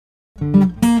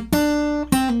I'm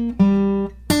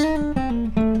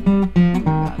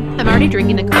already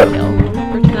drinking the cocktail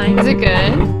for tonight. Is it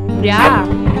good? Yeah.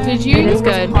 Did you It is use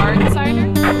good. hard cider?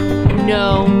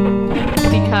 No,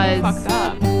 because Fucked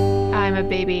up. I'm a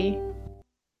baby.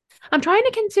 I'm trying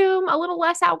to consume a little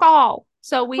less alcohol.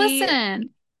 So Listen,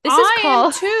 this is I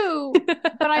called am too,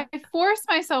 but I force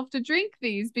myself to drink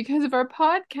these because of our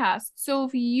podcast. So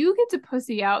if you get to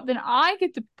pussy out, then I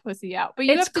get to pussy out. But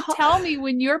you It's have to called- tell me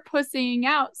when you're pussying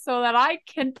out so that I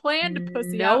can plan to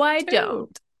pussy out. No, I too.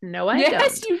 don't. No, I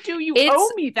Yes, don't. you do. You It's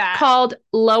owe me that. called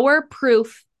lower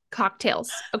proof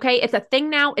cocktails. Okay. It's a thing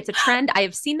now. It's a trend. I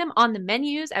have seen them on the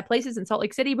menus at places in Salt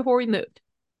Lake City before we moved.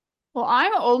 Well,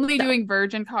 I'm only So. doing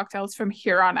virgin cocktails from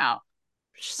here on out.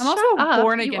 I'm Shut also up.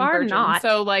 born You again are virgin, not.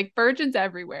 so like virgins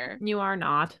everywhere. You are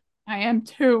not. I am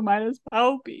too. Might as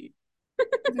well be.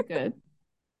 Is it good?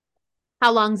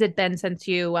 How long's it been since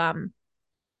you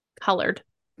colored?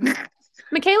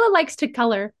 Michaela likes to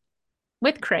color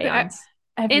with crayons.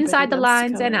 Everybody Inside the loves to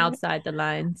lines and color. outside the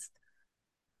lines.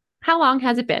 How long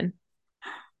has it been?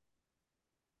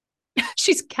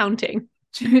 She's counting.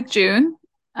 June.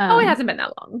 Oh, it hasn't been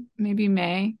that long. Maybe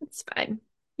May. It's fine.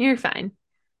 You're fine.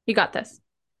 You got this.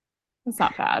 That's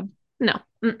not bad. No.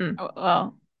 Mm-mm. Oh,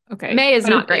 well, okay. May is But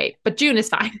not great, but June is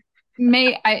fine.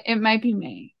 May. It might be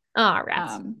May. Oh,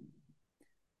 rats.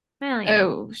 Well,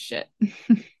 Oh shit.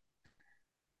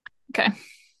 Okay.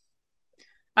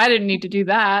 I didn't need to do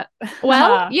that.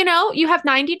 Well, you have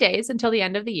 90 days until the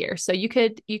end of the year, so you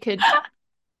could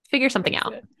figure something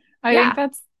out. I think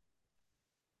that's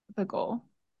the goal.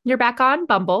 You're back on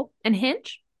Bumble and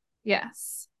Hinge?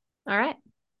 Yes. All right.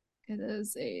 It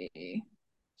is a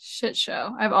shit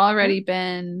show. I've already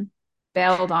been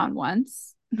bailed on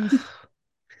once.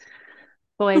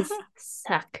 Boys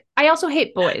suck. I also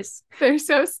hate boys. They're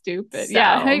so stupid. So.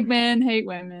 Yeah, hate men, hate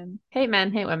women. Hate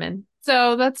men, hate women.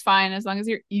 So that's fine as long as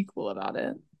you're equal about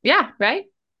it. Yeah, right?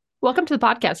 Welcome to the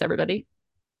podcast, everybody.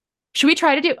 Should we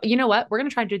try to do, you know what? We're going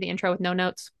to try to do the intro with no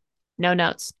notes. No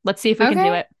notes. Let's see if we can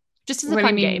do it. Just as a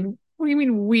fun game. What do you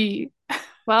mean we?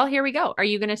 Well, here we go. Are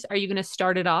you gonna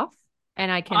start it off?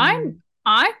 And I can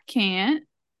I can't.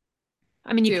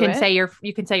 I mean you can say your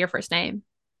first name.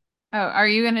 Oh, are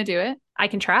you gonna do it? I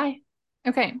can try.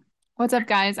 Okay. What's up,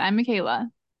 guys? I'm Michaela.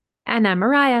 And I'm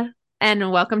Mariah.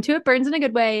 And welcome to It Burns in a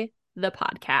Good Way, the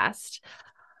podcast.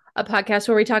 A podcast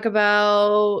where we talk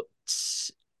about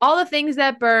all the things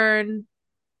that burn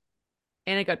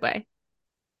in a good way.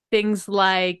 Things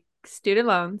like student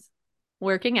loans,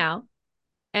 working out,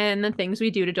 and the things we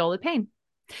do to dull the pain.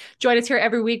 Join us here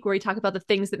every week where we talk about the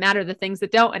things that matter, the things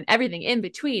that don't, and everything in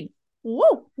between.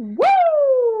 Woo!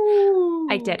 Woo!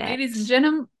 I did it. Ladies and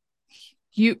gentlemen,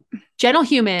 gentle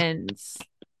humans.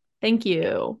 Thank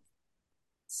you.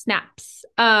 Snaps.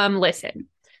 Listen,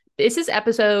 this is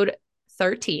episode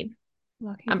 13.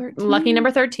 Lucky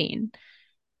number 13.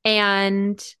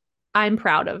 And I'm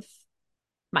proud of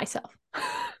myself.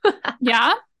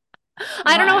 Yeah?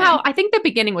 I don't know how. I think the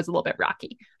beginning was a little bit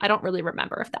rocky. I don't really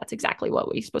remember if that's exactly what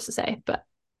we're supposed to say, but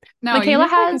no, Michaela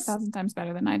has like 1,000 times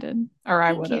better than I did, or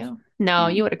I would have. No,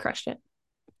 you would have crushed it.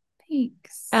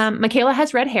 Thanks. Michaela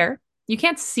has red hair. You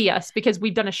can't see us because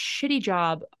we've done a shitty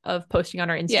job of posting on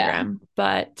our Instagram,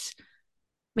 but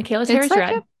Michaela's hair is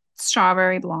red. A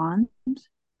strawberry blonde.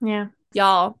 Yeah,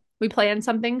 y'all. We planned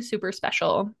something super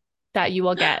special that you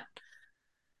will get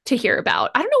to hear about.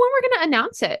 I don't know when we're gonna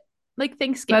announce it. Like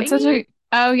Thanksgiving.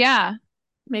 Oh yeah.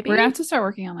 Maybe we're gonna have to start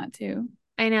working on that too.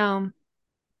 I know.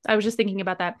 I was just thinking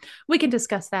about that. We can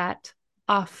discuss that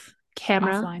off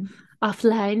camera.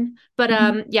 Offline.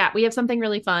 But yeah, we have something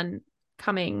really fun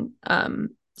coming.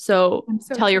 So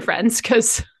tell your friends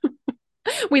because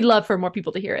we'd love for more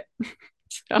people to hear it.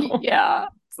 So yeah.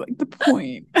 It's like the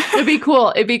point. It'd be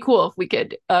cool. It'd be cool if we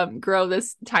could grow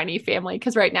this tiny family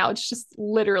because right now it's just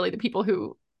literally the people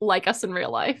who like us in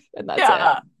real life and that's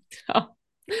it. So,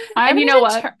 and you know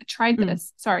what? Tried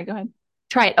this. Sorry, go ahead.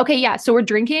 Try it. Okay, yeah. So we're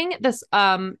drinking this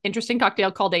interesting cocktail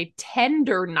called a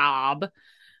tender knob,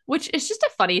 which is just a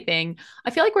funny thing.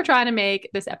 I feel like we're trying to make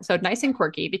this episode nice and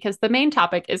quirky because the main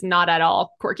topic is not at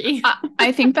all quirky.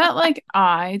 I think that like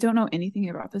I don't know anything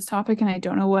about this topic and I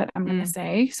don't know what I'm gonna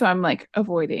say, so I'm like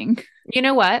avoiding. You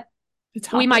know what?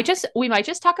 We might just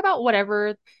talk about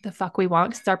whatever the fuck we want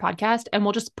because it's our podcast, and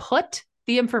we'll just put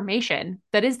the information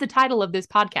that is the title of this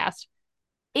podcast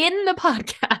in the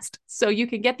podcast so you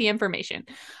can get the information.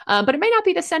 But it may not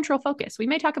be the central focus. We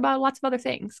may talk about lots of other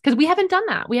things because we haven't done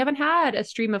that. We haven't had a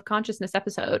stream of consciousness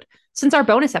episode since our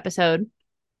bonus episode.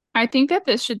 I think that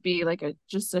this should be like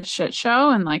just a shit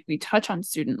show and like we touch on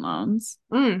student loans.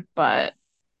 But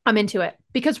I'm into it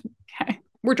because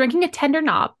we're drinking a tender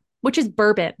knob. which is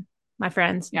bourbon, my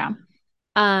friends. Yeah.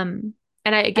 And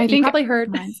you think probably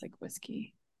heard mine's like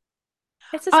whiskey.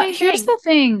 it's the same Here's thing. the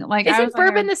thing. Like, I was Isn't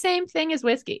bourbon the same thing as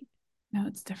whiskey? no,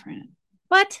 it's different.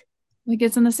 What? Like,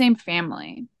 it's in the same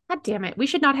family. God damn it. We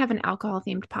should not have an alcohol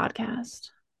themed podcast.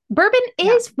 Bourbon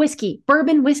Yeah. is whiskey.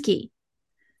 Bourbon whiskey.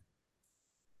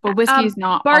 But whiskey is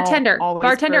not bartender. always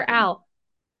Bartender bourbon. Al.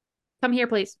 Come here,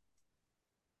 please.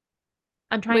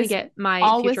 I'm trying to get my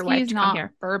all future whiskey wife is to come not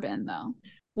here. bourbon, though.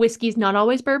 Whiskey's not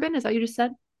always bourbon. Is that what you just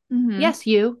said? Mhm. Yes,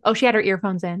 you. Oh, she had her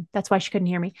earphones in. That's why she couldn't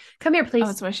hear me. Come here, please. Oh,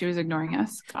 that's why she was ignoring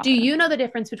us. Got Do it. you know the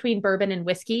difference between bourbon and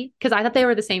whiskey? Because I thought they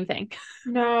were the same thing.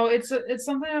 No, it's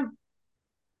something.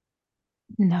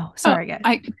 No, sorry, guys.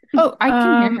 I can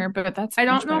hear her, but that's I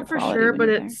much don't know better for quality sure, when but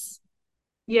you're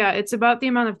there. it's about the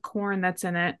amount of corn that's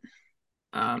in it.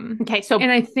 Okay, so and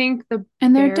I think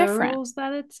And they're barrels different.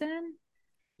 that it's in.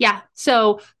 yeah,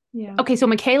 so Yeah. okay, so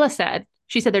Michaela said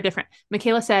they're different.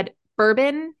 Michaela said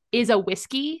bourbon is a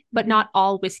whiskey, but not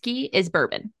all whiskey is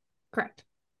bourbon. Correct.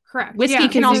 Whiskey Yeah, can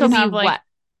 'cause you also can be have, like, what?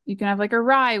 You can have like a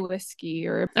rye whiskey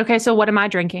Okay, so what am I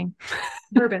drinking?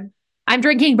 bourbon. I'm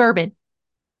drinking bourbon.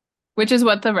 which is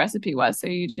what the recipe was. So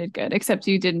you did good, except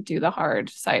you didn't do the hard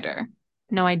cider.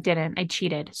 No, I didn't. I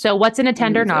cheated. So what's in a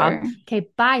tender knob? Loser. Okay,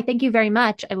 bye. Thank you very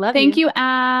much. I love you. Thank you,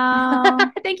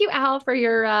 Al. Thank you, Al, for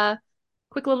your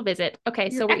quick little visit. Okay,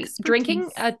 Your so we're drinking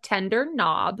expertise. a tender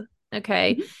knob.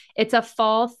 Okay. Mhm. It's a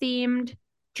fall themed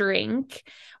drink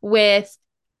with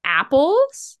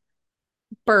apples,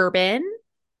 bourbon,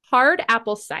 hard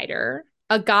apple cider,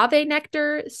 agave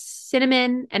nectar,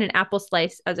 cinnamon, and an apple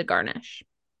slice as a garnish.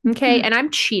 Okay. Mhm. And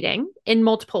I'm cheating in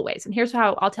multiple ways. And here's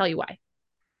how I'll tell you why.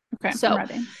 Okay, So I'm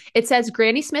ready. it says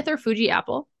Granny Smith or Fuji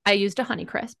apple. I used a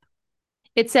Honeycrisp.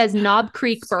 It says Knob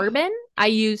Creek bourbon. I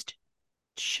used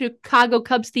Chicago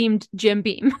Cubs themed Jim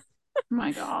Beam. Oh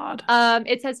my God.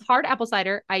 It says hard apple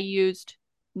cider. I used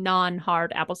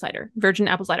non-hard apple cider, virgin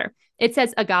apple cider. It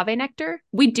says agave nectar.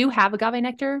 We do have agave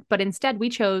nectar, but instead we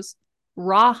chose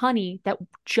raw honey that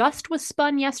just was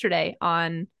spun yesterday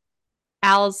on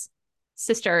Al's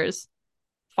sister's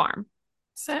farm.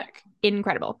 Sick.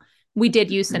 Incredible. We did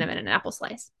use cinnamon and an apple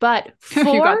slice, but You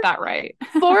got that right.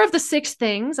 4 of the 6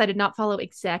 things I did not follow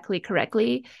exactly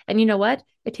correctly. And you know what?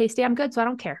 It tastes damn good, so I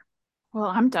don't care. Well,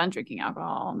 I'm done drinking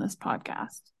alcohol on this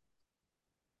podcast.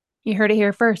 You heard it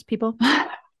here first, people.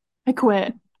 I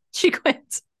quit. She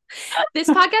quits. This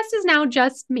podcast is now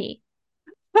just me.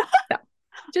 So,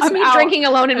 just I'm me out. drinking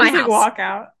alone in my house. Walk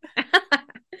out.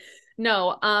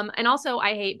 No, and also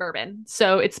I hate bourbon.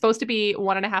 So it's supposed to be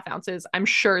 1.5 ounces. I'm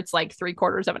sure it's like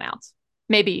 3/4 of an ounce,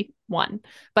 maybe 1.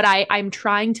 But I'm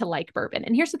trying to like bourbon.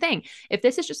 And here's the thing: if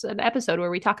this is just an episode where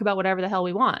we talk about whatever the hell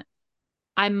we want,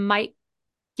 I might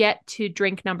get to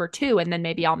drink number 2, and then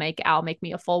maybe I'll make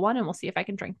me a full one, and we'll see if I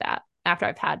can drink that after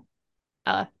I've had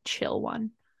a chill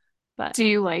one. But Do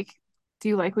you like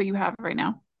what you have right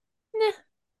now?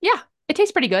 yeah, it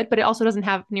tastes pretty good, but it also doesn't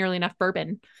have nearly enough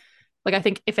bourbon. Like, I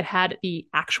think if it had the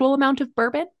actual amount of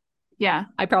bourbon, Yeah.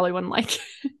 I probably wouldn't like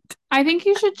it. I think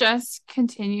you should just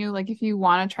continue. Like, if you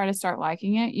want to try to start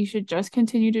liking it, you should just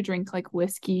continue to drink like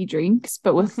whiskey drinks,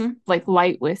 but with like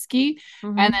light whiskey,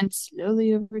 and then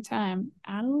slowly over time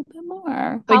add a little bit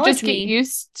more. Like, just get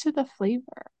used to the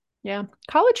flavor. Yeah.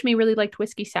 College me really liked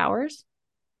whiskey sours.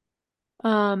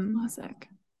 Classic.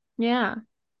 Yeah.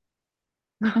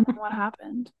 And then what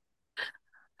happened?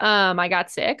 I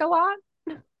got sick a lot,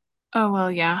 Oh,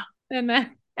 well, yeah. and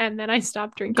then I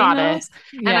stopped drinking Got those.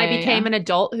 it. And I became an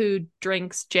adult who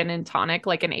drinks gin and tonic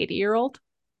like an 80-year-old.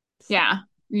 Yeah.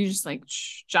 You just like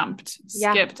jumped,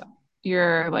 Yeah. skipped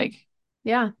your like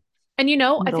Yeah. And I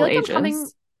feel middle like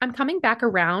ages. I'm coming back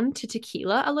around to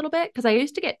tequila a little bit because I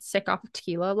used to get sick off of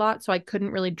tequila a lot, so I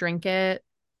couldn't really drink it.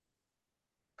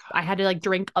 I had to like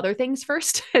drink other things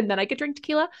first and then I could drink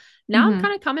tequila. Now I'm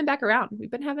kind of coming back around.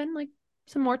 We've been having like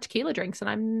some more tequila drinks and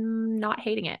I'm not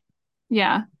hating it.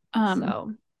 Yeah.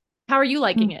 So how are you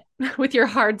liking it with your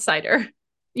hard cider?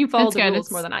 You followed the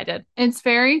rules more than I did. It's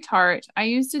very tart. I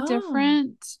used a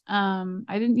different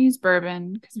I didn't use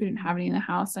bourbon because we didn't have any in the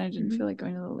house and I didn't feel like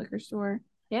going to the liquor store.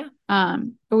 Yeah.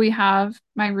 But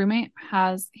my roommate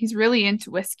he's really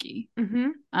into whiskey.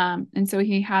 And so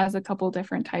he has a couple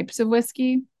different types of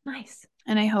whiskey. Nice.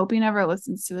 And I hope he never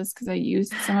listens to this because I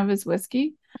used some of his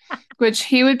whiskey, which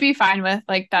he would be fine with.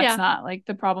 Like, that's not like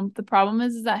the problem. The problem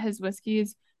is that his whiskey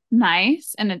is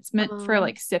nice and it's meant for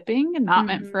like sipping and not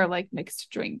meant for like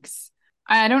mixed drinks.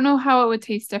 I don't know how it would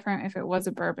taste different if it was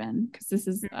a bourbon because this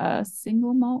is a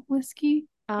single malt whiskey.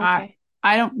 Okay.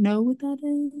 I don't know what that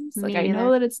is. Like, I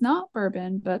know that it's not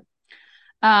bourbon, but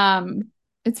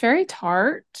it's very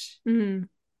tart. You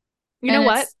know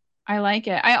what? I like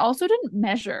it. I also didn't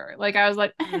measure. Like I was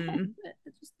like, Mm.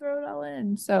 just throw it all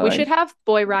in. So We should have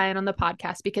Boy Ryan on the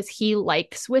podcast because he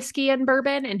likes whiskey and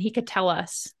bourbon and he could tell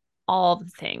us all the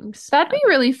things. that'd be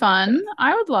really fun.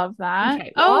 I would love that.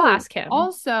 Okay, well, I'll ask him.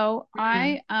 Also,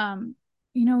 Mm.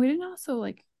 we didn't also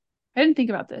like I didn't think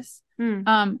about this.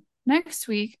 Mm. Next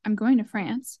week I'm going to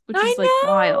France, which I is like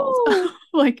wild. know.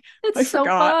 Like It's I so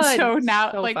forgot. fun. So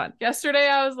now So like fun. yesterday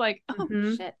I was like, oh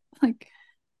Mhm. shit. Like,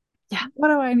 Yeah. what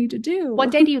do I need to do?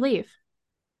 What day do you leave?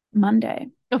 Monday.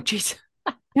 Oh, jeez.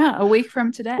 Yeah, a week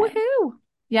from today. Woohoo.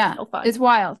 Yeah, So fun. it's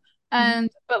wild. Mhm.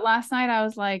 But last night I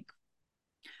was like,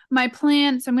 my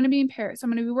plan, so I'm going to be in Paris. So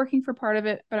I'm going to be working for part of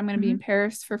it, but I'm going to be in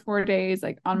Paris for 4 days,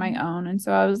 like on my own. And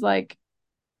so I was like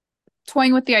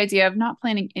toying with the idea of not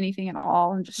planning anything at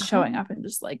all and just showing up and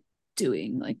just like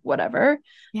doing like whatever.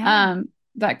 Yeah.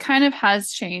 That kind of has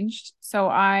changed. So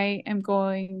I am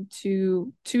going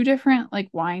to 2 different like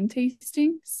wine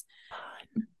tastings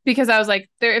because I was like,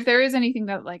 if there is anything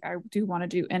that like I do want to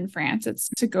do in France, it's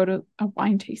to go to a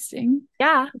wine tasting.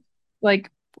 Yeah.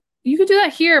 Like you could do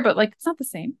that here, but like it's not the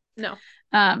same. No.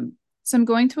 So I'm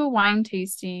going to a wine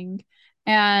tasting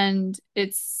and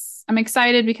I'm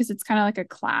excited because it's kind of like a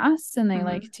class and they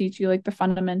like teach you like the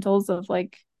fundamentals of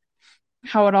like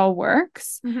how it all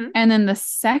works. And then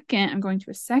I'm going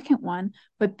to a second one,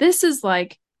 but this is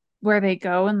like where they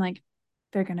go and like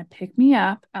they're going to pick me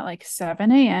up at like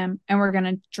 7 a.m. and we're going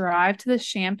to drive to the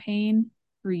Champagne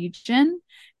region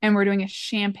and we're doing a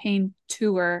champagne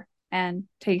tour and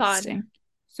tasting. Fun.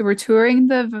 So we're touring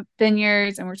the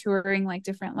vineyards and we're touring like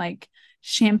different like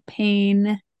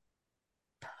champagne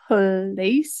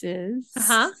places.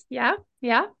 Yeah.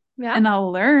 Yeah. Yeah. And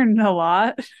I'll learn a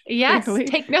lot. Yes. Clearly.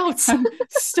 Take notes. I'm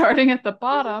starting at the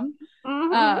bottom.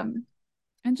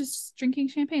 And just drinking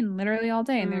champagne literally all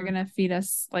day. And they're gonna feed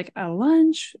us like a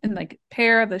lunch and like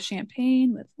pair the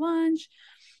champagne with lunch.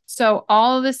 So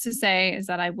all of this to say is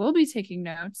that I will be taking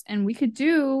notes and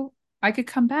I could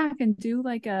come back and do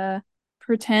like a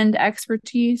pretend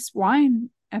expertise wine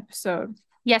episode.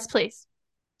 Yes, please.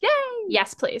 Yay.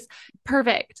 Yes, please.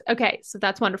 Perfect. Okay. So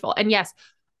that's wonderful. And yes,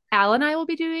 Al and I will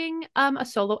be doing a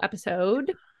solo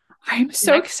episode. I'm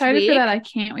so excited for that. I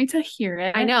can't wait to hear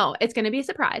it. I know. It's going to be a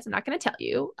surprise. I'm not going to tell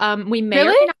you. We may really?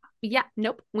 or may not. Yeah.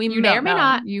 Nope. We may or may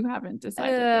not. You haven't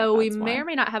decided yet, we may or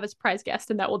may not have a surprise guest,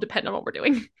 and that will depend on what we're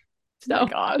doing. So oh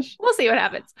my gosh. We'll see what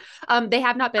happens. They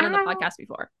have not been on the podcast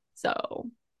before. So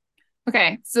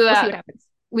okay. So that we'll see what happens.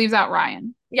 Leaves out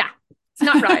Ryan. Yeah. It's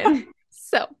not Ryan.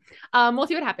 So we'll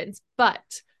see what happens.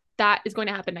 But that is going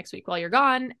to happen next week while you're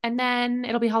gone. And then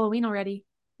it'll be Halloween already,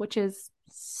 which is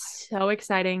so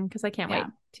exciting because I can't wait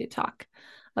to talk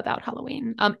about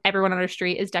Halloween. Everyone on our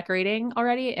street is decorating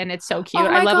already and it's so cute.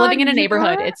 I love living in a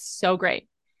neighborhood. It's so great.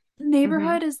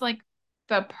 Neighborhood is like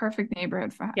the perfect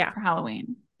neighborhood for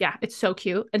Halloween. Yeah, it's so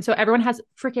cute. And so everyone has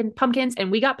freaking pumpkins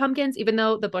and we got pumpkins even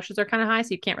though the bushes are kind of high so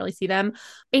you can't really see them.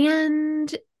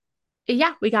 And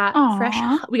yeah, we got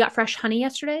fresh honey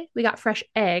yesterday. We got fresh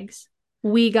eggs.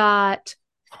 We got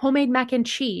homemade mac and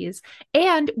cheese,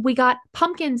 and we got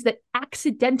pumpkins that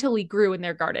accidentally grew in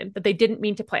their garden that they didn't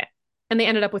mean to plant. And they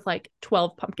ended up with like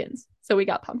 12 pumpkins. So we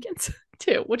got pumpkins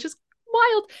too, which is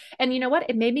wild. And you know what?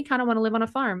 It made me kind of want to live on a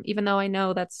farm, even though I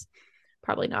know that's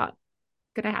probably not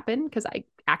going to happen because I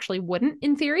actually wouldn't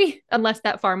in theory, unless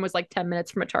that farm was like 10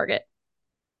 minutes from a Target.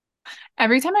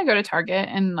 Every time I go to Target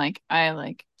and like I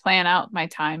like plan out my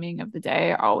timing of the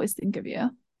day, I always think of you.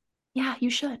 Yeah, you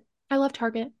should. I love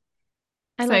Target.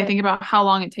 I think about how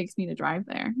long it takes me to drive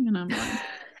there. And I'm like,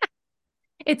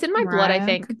 it's in my blood, I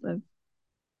think.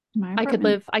 I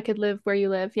could live where you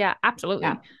live. Yeah, absolutely.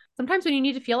 Yeah. Sometimes when you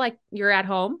need to feel like you're at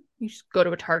home, you just go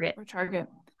to a Target.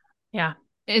 Yeah.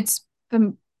 It's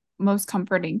the most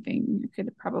comforting thing you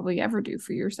could probably ever do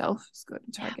for yourself is go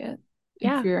to Target.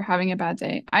 Yeah. If you're having a bad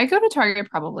day. I go to Target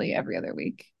probably every other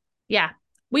week. Yeah.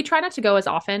 We try not to go as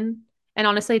often. And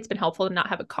honestly, it's been helpful to not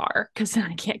have a car because then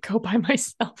I can't go by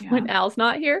myself when Al's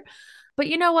not here. But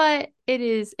you know what? It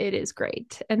is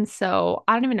great. And so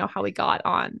I don't even know how we got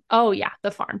on. Oh yeah, the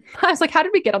farm. I was like, how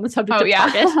did we get on the subject of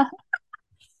Target?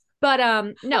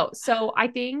 But no, so I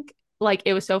think like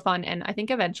it was so fun. And I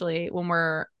think eventually when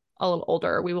we're a little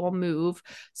older, we will move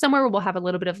somewhere where we'll have a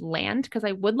little bit of land because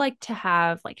I would like to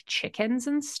have like chickens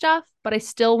and stuff, but I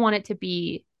still want it to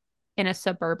be in a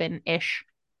suburban-ish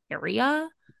area.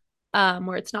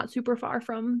 Where it's not super far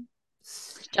from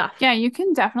stuff. Yeah, you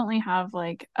can definitely have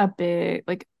like a big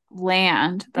like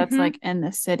land that's like in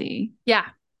the city. Yeah,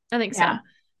 I think so.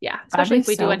 Yeah, especially if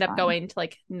we do end up going to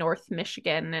like North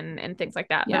Michigan and things like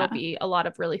that. That'll be a lot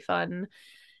of really fun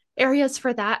areas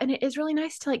for that. And it is really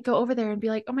nice to like go over there and be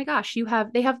like, oh my gosh,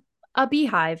 they have a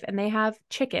beehive and they have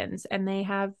chickens and they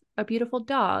have a beautiful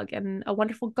dog and a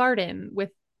wonderful garden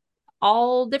with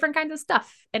all different kinds of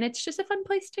stuff. And it's just a fun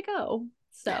place to go.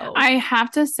 So I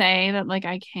have to say that like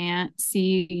I can't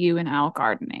see you and Al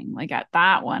gardening. Like at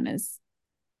that one is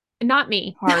not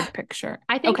me. Hard picture.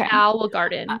 I think okay. Al will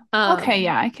garden. Okay,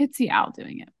 yeah, I could see Al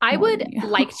doing it. I would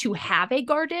like to have a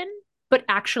garden, but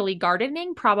actually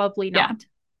gardening, probably not.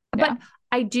 Yeah.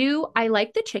 But I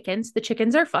like the chickens. The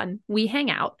chickens are fun. We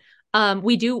hang out.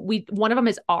 One of them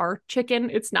is our chicken.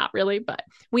 It's not really, but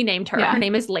we named her. Yeah. Her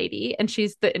name is Lady, and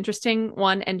she's the interesting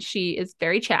one, and she is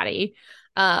very chatty.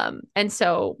 And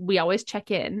so we always check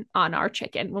in on our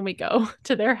chicken when we go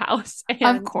to their house.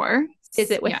 And of course.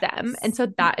 visit with them. And so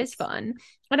that is fun.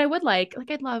 And I would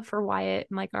I'd love for Wyatt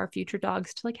and like our future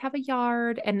dogs to like have a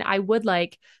yard. And I would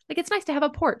like it's nice to have a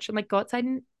porch and like go outside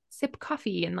and sip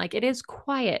coffee and like it is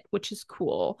quiet, which is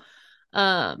cool.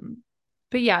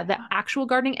 But yeah, the actual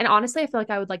gardening, and honestly, I feel like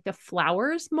I would like the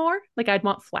flowers more. Like I'd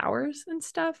want flowers and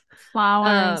stuff.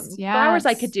 Flowers, yeah. Flowers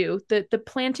I could do. The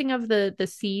planting of the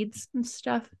seeds and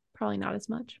stuff, probably not as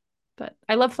much. But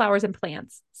I love flowers and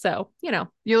plants. So,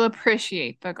 you'll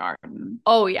appreciate the garden.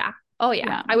 Oh yeah.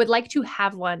 I would like to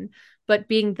have one, but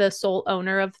being the sole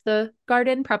owner of the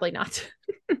garden, probably not.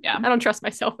 Yeah. I don't trust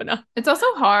myself enough. It's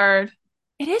also hard.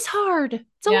 It is hard.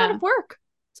 It's a lot of work.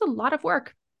 It's a lot of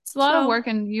work. It's a lot of work,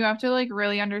 and you have to like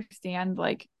really understand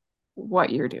like what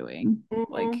you're doing.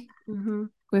 Mm-hmm. Like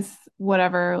with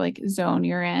whatever like zone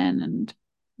you're in and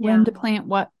when to plant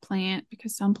what plant,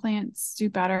 because some plants do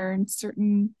better in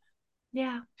certain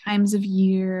times of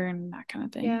year and that kind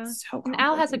of thing. Yeah. So and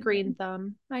Al has a green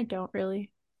thumb. I don't really.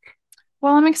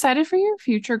 Well, I'm excited for your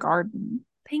future garden.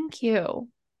 Thank you.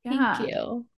 Yeah. Thank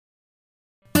you.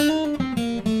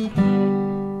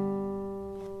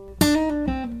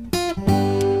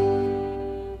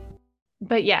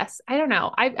 But yes, I don't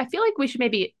know. I feel like we should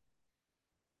maybe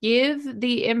give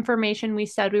the information we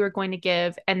said we were going to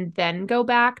give and then go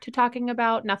back to talking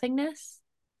about nothingness.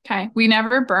 Okay. We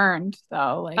never burned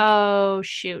though. Like, oh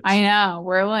shoot. I know.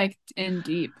 We're like in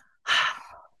deep.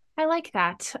 I like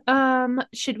that.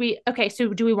 Should we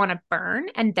so do we want to burn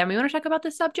and then we want to talk about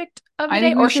the subject of the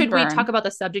day? Or should we talk about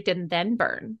the subject and then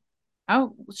burn?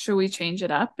 Oh, should we change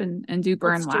it up and do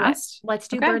burn last? Let's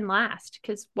do burn last,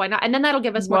 because why not? And then that'll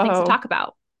give us more things to talk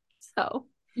about. So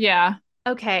yeah.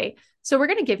 Okay. So we're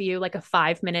gonna give you like a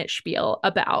 5-minute spiel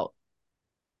about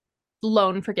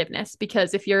loan forgiveness,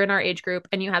 because if you're in our age group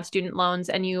and you have student loans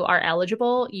and you are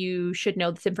eligible, you should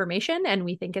know this information. And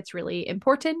we think it's really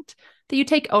important that you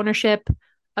take ownership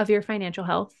of your financial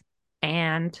health.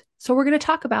 And so we're going to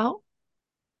talk about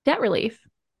debt relief.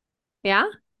 Yeah.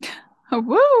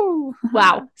 Woo!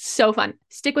 Wow. So fun.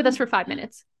 Stick with us for 5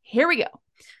 minutes. Here we go.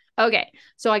 Okay.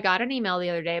 So I got an email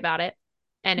the other day about it.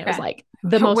 And it was like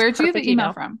the most Where'd you get the email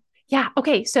email from? Yeah.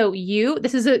 Okay. So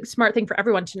this is a smart thing for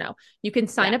everyone to know. You can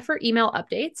sign up for email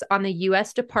updates on the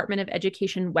U.S. Department of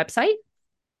Education website.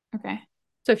 Okay.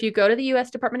 So if you go to the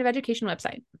U.S. Department of Education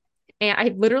website, and I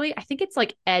think it's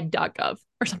like ed.gov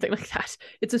or something like that.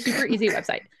 It's a super easy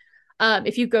website.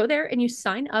 If you go there and you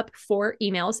sign up for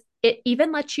emails, it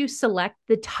even lets you select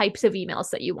the types of emails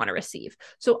that you want to receive.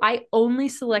 So I only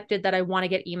selected that I want to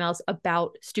get emails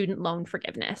about student loan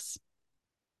forgiveness.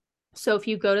 So if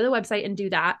you go to the website and do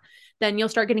that, then you'll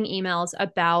start getting emails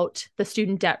about the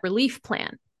student debt relief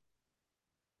plan.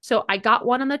 So I got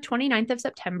one on the 29th of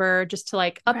September just to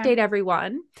like update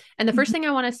everyone. And the first thing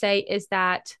I want to say is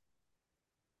that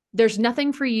there's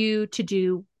nothing for you to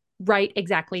do right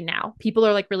exactly now. People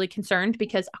are like really concerned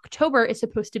because October is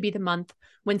supposed to be the month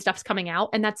when stuff's coming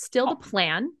out, and that's still the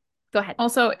plan. Go ahead.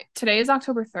 Also, today is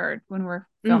October 3rd when we're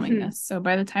filming this. So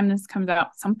by the time this comes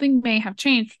out, something may have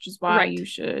changed, which is why you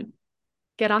should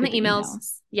get on the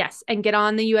emails. Yes. And get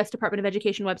on the U.S. Department of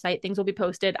Education website. Things will be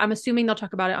posted. I'm assuming they'll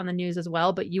talk about it on the news as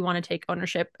well, but you want to take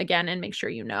ownership again and make sure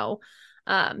you know.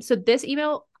 So this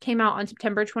email came out on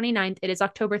September 29th. It is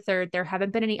October 3rd. There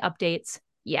haven't been any updates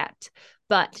yet.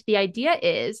 But the idea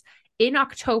is in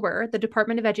October, the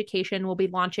Department of Education will be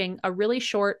launching a really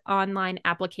short online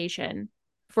application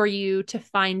for you to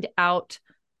find out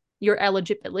your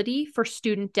eligibility for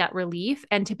student debt relief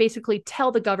and to basically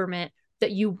tell the government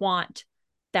that you want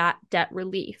that debt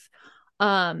relief.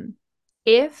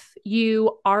 If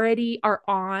you already are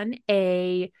on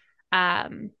a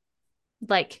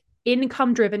like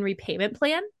income driven repayment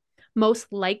plan,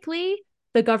 most likely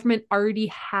the government already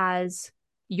has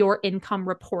your income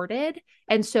reported.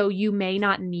 And so you may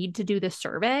not need to do the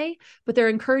survey, but they're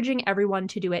encouraging everyone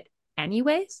to do it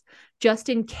anyways, just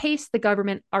in case the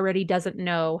government already doesn't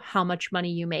know how much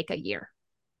money you make a year.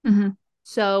 Mm-hmm.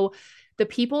 So the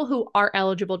people who are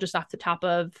eligible, just off the top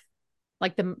of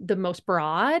like the most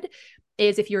broad,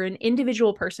 is if you're an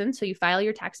individual person, so you file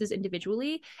your taxes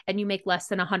individually and you make less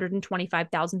than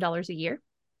 $125,000 a year,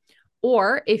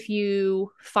 or if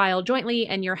you file jointly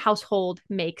and your household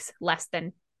makes less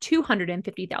than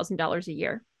 $250,000 a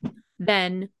year,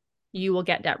 then you will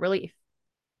get debt relief.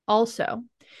 Also,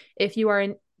 if you are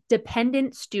an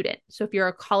dependent student, so if you're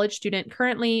a college student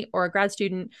currently or a grad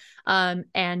student,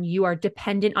 and you are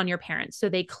dependent on your parents, so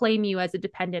they claim you as a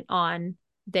dependent on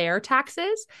their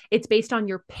taxes, it's based on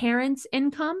your parents'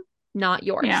 income, not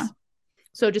yours. Yeah.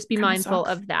 So just be Kinda mindful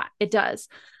sucks. of that. It does.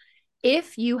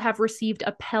 If you have received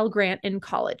a Pell Grant in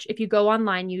college, if you go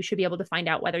online, you should be able to find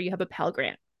out whether you have a Pell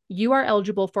Grant. You are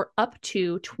eligible for up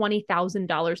to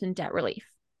 $20,000 in debt relief.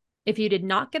 If you did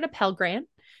not get a Pell Grant,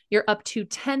 you're up to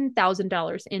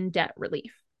 $10,000 in debt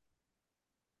relief.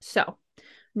 So,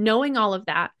 knowing all of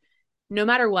that, no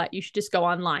matter what, you should just go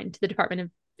online to the Department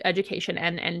of Education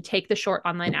and take the short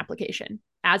online application.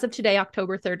 As of today,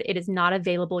 October 3rd, it is not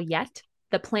available yet.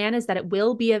 The plan is that it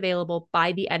will be available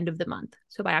by the end of the month.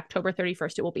 So by October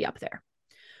 31st, it will be up there.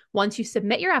 Once you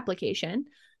submit your application,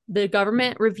 the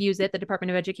government reviews it, the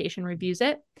Department of Education reviews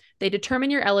it, they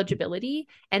determine your eligibility,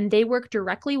 and they work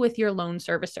directly with your loan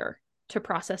servicer to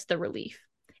process the relief.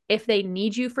 If they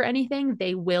need you for anything,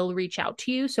 they will reach out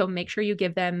to you. So make sure you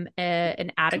give them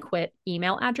an adequate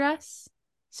email address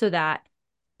so that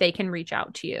they can reach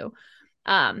out to you.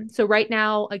 So right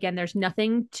now, again, there's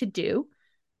nothing to do.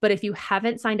 But if you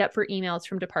haven't signed up for emails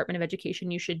from Department of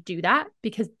Education, you should do that,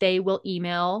 because they will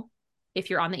email. If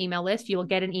you're on the email list, you will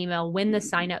get an email when the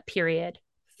sign up period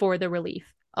for the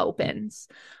relief opens.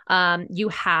 You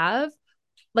have,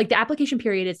 like, the application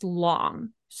period is long.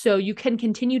 So you can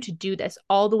continue to do this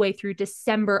all the way through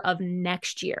December of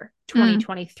next year,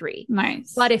 2023.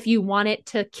 Nice. But if you want it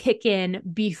to kick in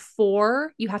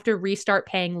before you have to restart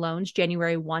paying loans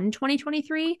January 1,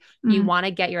 2023, you want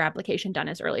to get your application done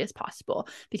as early as possible,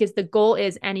 because the goal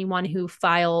is anyone who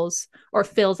files or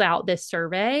fills out this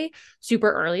survey super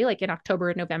early, like in October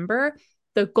and November,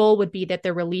 the goal would be that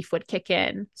the relief would kick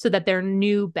in so that their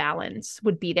new balance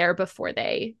would be there before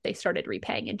they started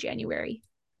repaying in January.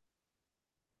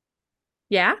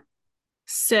 Yeah.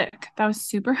 Sick. That was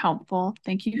super helpful.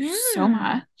 Thank you so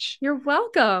much. You're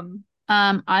welcome.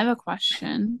 I have a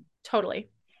question, Totally.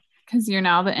 because you're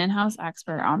now the in-house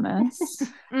expert on this.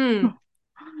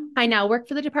 I now work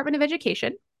for the Department of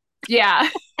Education. Yeah.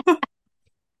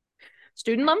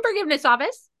 Student Loan Forgiveness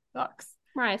Office. Sucks.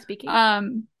 Mariah speaking.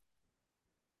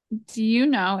 Do you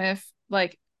know if,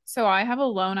 like, so I have a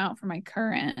loan out for my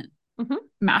current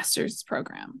master's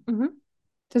program.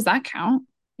 Does that count?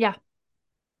 Yeah.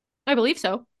 I believe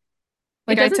so.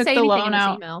 Like, it I doesn't took say the anything loan in this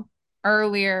out email.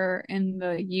 earlier in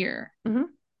the year.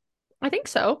 I think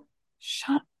so.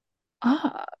 Shut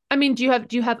up. I mean, do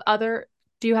you have other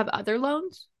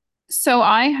loans? So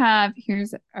I have,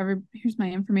 here's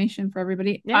my information for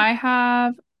everybody.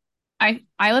 Yeah.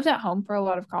 I lived at home for a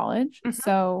lot of college.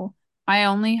 So I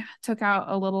only took out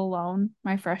a little loan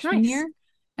my freshman year.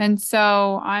 And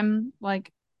so I'm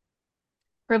like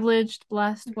privileged,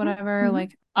 blessed, whatever.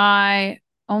 Like, I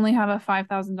only have a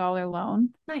 $5,000 loan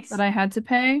that I had to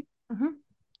pay.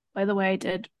 By the way,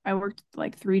 I worked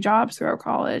like 3 jobs throughout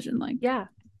college, and like,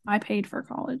 I paid for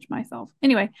college myself.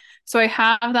 Anyway, so I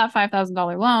have that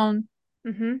 $5,000 loan.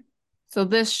 So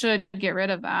this should get rid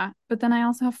of that. But then I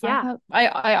also have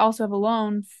I also have a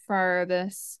loan for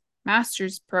this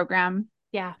master's program.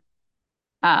 Yeah.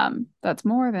 That's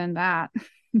more than that.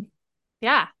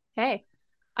 Yeah. Hey,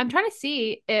 I'm trying to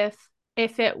see if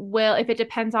it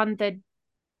depends on the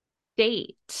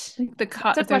date. Like the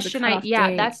cut. That's a question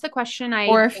that's the question I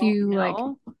or if you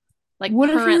know. Like what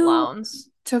current if you loans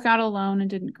took out a loan and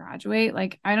didn't graduate?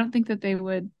 Like, I don't think that they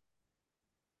would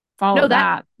follow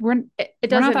that. It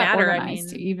doesn't not that matter. organized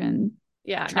to even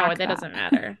that doesn't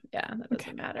matter. Yeah, that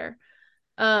doesn't matter.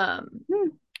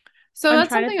 So that's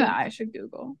something that I should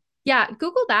Google. Yeah,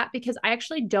 Google that, because I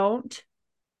actually don't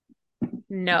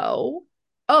know.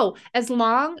 Oh,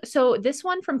 so this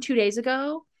one from 2 days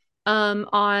ago,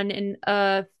 on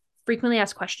an frequently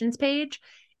asked questions page,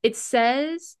 it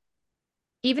says,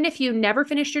 even if you never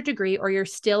finished your degree or you're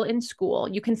still in school,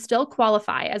 you can still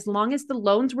qualify as long as the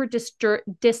loans were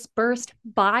disbursed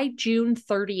by June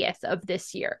 30th of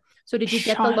this year. So did you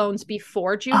get the loans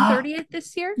before June 30th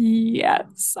this year?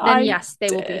 Yes. Then yes, they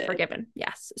will be forgiven.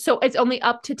 Yes. So it's only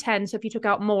up to 10. So if you took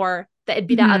out more, that'd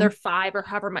be that other 5 or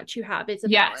however much you have is a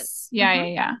balance.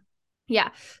 Yeah.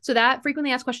 So that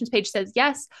frequently asked questions page says,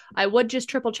 yes, I would just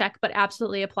triple check, but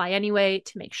absolutely apply anyway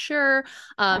to make sure.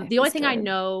 The only thing I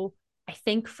know, I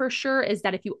think for sure is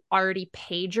that if you already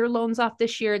paid your loans off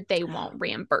this year, they won't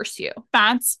reimburse you.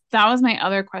 That was my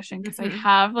other question, because I Mhm.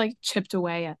 have like chipped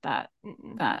away at that.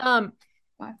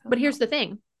 But here's the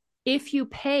thing. If you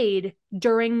paid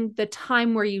during the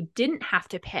time where you didn't have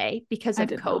to pay because I of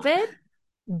did not. COVID,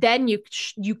 then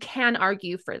you can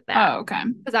argue for that. Oh, okay.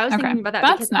 Because I was Okay. thinking about that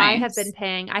That's because nice.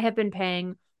 I have been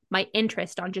paying my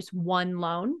interest on just one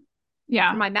loan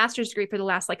Yeah. for my master's degree for the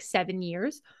last like 7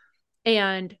 years.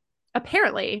 And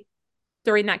apparently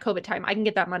during that COVID time, I can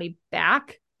get that money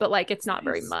back, but like it's not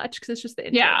very Nice. much because it's just the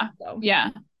interest. Yeah. So Yeah.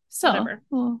 Still, whatever.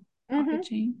 little pocket Mhm.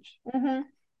 change.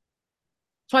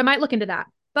 So I might look into that.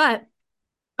 But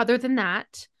other than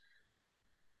that,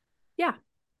 yeah.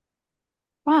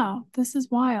 Wow, this is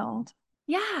wild.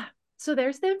 Yeah. So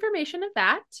there's the information of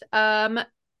that.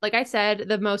 Like I said,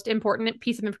 the most important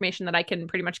piece of information that I can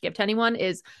pretty much give to anyone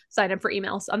is sign up for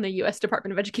emails on the US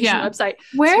Department of Education Yeah. website.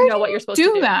 Where so you know do what you you're supposed to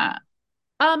do do. that?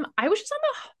 I was just on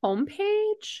the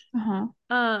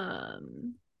homepage.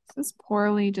 This is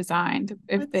poorly designed.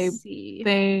 If Let's see.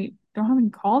 they don't have any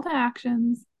call to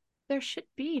actions. There should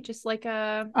be just like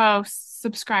a Oh,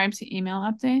 subscribe to email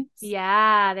updates.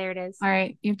 yeah, there it is. All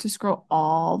right, you have to scroll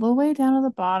all the way down to the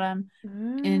bottom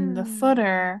in the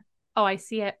footer Oh, I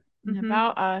see it. and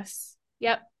about us.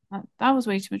 Yep. That was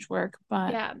way too much work,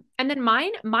 but Yeah. And then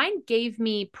mine gave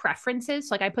me preferences.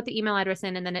 Like I put the email address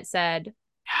in and then it said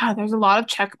yeah, there's a lot of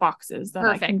check boxes that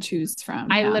I can perfect. choose from.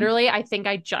 I think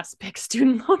I just picked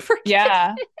student loan forgiveness.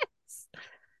 Yeah.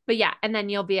 But yeah, and then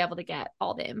you'll be able to get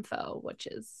all the info, which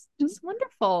is just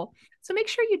wonderful. So make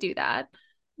sure you do that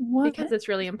because it's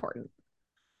really important.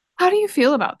 How do you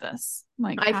feel about this?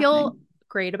 Like I feel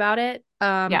great about it.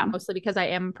 Yeah. Mostly because I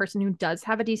am a person who does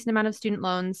have a decent amount of student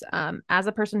loans. As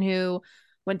a person who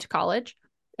went to college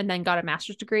and then got a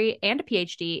master's degree and a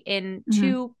PhD in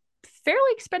two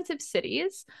fairly expensive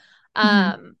cities.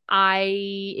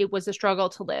 It was a struggle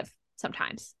to live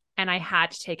sometimes, and I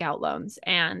had to take out loans.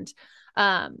 And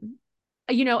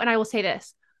and I will say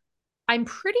this, I'm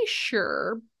pretty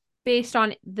sure based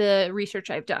on the research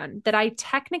I've done that I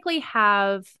technically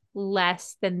have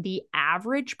less than the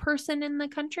average person in the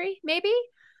country, maybe.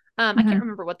 I can't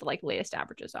remember what the like latest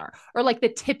averages are, or like the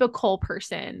typical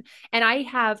person. And I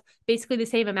have basically the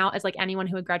same amount as like anyone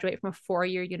who would graduate from a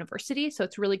 4-year university. So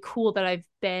it's really cool that I've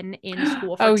been in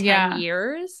school for 10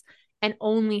 years and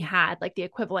only had like the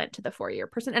equivalent to the 4-year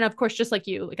person. And of course, just like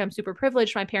you, like I'm super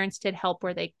privileged. My parents did help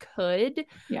where they could.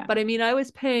 Yeah. But I mean, I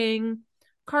was paying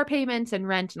car payments and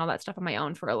rent and all that stuff on my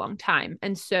own for a long time.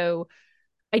 And so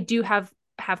I do have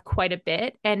quite a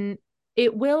bit, and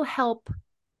it will help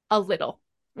a little,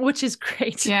 which is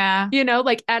great. Yeah.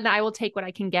 And I will take what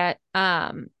I can get.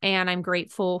 And I'm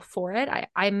grateful for it.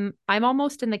 I'm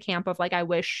almost in the camp of like, I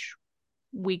wish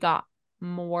we got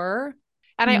more.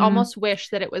 And I almost wish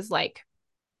that it was like,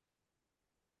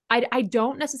 I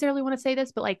don't necessarily want to say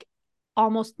this, but like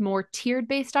almost more tiered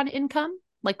based on income.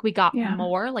 Like we got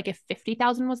more, like if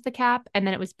 50,000 was the cap, and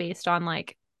then it was based on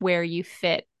like where you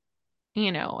fit,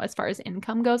 as far as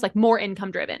income goes, like more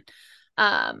income driven.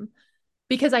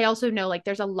 Because I also know like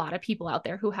there's a lot of people out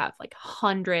there who have like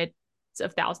hundreds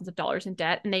of thousands of dollars in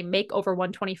debt and they make over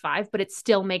 125, but it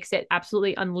still makes it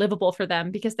absolutely unlivable for them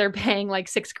because they're paying like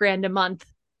 $6,000 a month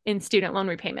in student loan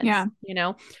repayments. Yeah.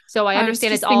 So I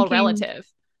understand it's all relative.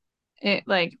 It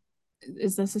like,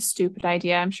 is this a stupid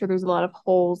idea? I'm sure there's a lot of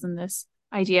holes in this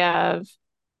idea of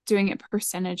doing it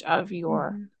percentage of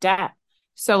your debt.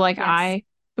 So like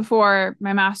before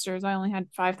my master's, I only had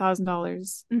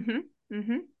 $5,000,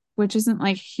 which isn't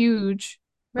like huge.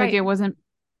 Right. Like it wasn't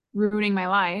ruining my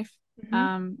life.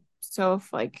 So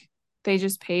if like they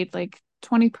just paid like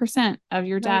 20% of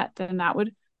your debt, then that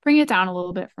would bring it down a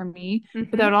little bit for me,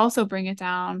 but that would also bring it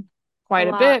down quite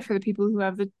a bit for the people who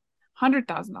have the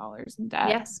 $100,000 in debt.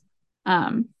 Yes.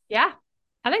 Yeah.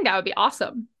 I think that would be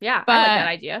awesome. Yeah. But, I like that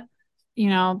idea.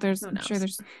 I'm sure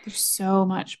there's so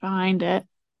much behind it.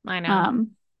 I know.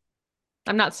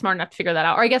 I'm not smart enough to figure that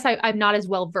out. Or I guess I'm not as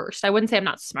well versed. I wouldn't say I'm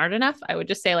not smart enough. I would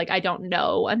just say like I don't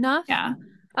know enough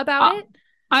about it.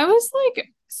 I was like,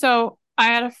 so I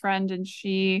had a friend and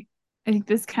I think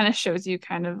this kind of shows you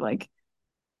kind of like,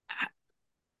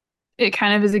 it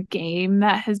kind of is a game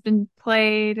that has been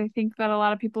played. I think that a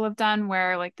lot of people have done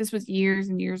where like this was years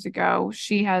and years ago.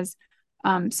 She has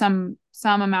some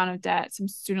amount of debt, some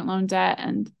student loan debt,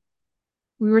 and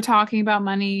we were talking about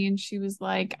money and she was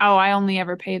like, oh, I only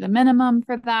ever pay the minimum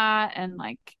for that, and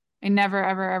like I never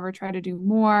ever try to do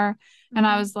more. And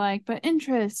I was like, but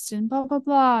interest and blah blah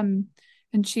blah.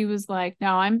 And she was like,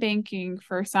 no, I'm banking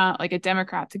for some like a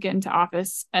Democrat to get into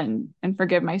office and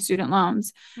forgive my student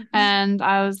loans. And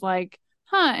I was like,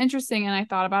 interesting. And I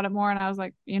thought about it more and I was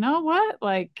like, you know what?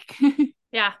 Like,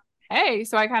 Yeah. hey,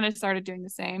 so I kind of started doing the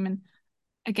same. And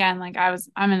again, like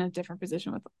I'm in a different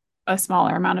position with a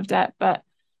smaller amount of debt, but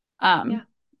Yeah.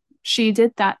 she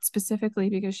did that specifically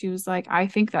because she was like, I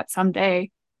think that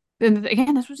someday, and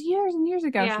again, this was years and years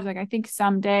ago. She Yeah. was like, I think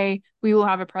someday we will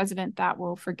have a president that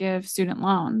will forgive student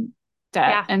loan debt.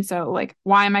 Yeah. And so like,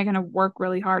 why am I going to work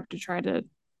really hard to try to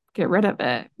get rid of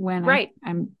it when Right.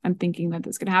 I'm thinking that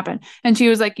this could happen? And she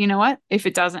was like, you know what? If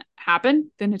it doesn't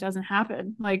happen, then it doesn't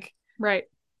happen. Like, Right.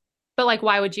 But like,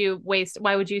 why would you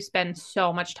spend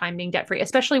so much time being debt free,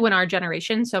 especially when our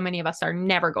generation, so many of us are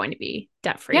never going to be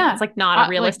debt free. yeah, It's like not a like,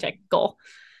 realistic goal.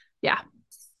 Yeah.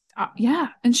 yeah.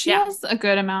 And she Yeah. has a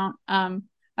good amount. I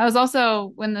was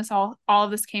also, when all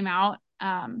of this came out,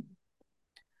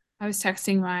 I was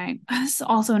texting this is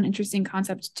also an interesting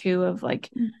concept too of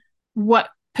like what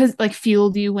like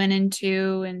field you went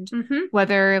into and Mm-hmm.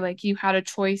 whether like you had a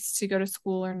choice to go to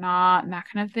school or not and that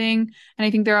kind of thing. And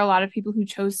I think there are a lot of people who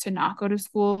chose to not go to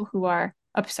school who are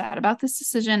upset about this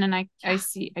decision. And I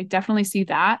definitely see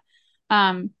that.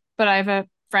 But I have a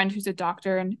friend who's a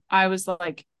doctor and I was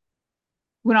like,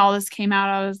 when all this came out,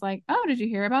 I was like, "Oh, did you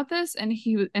hear about this?" And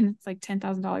it's like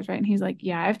 $10,000, right? And he's like,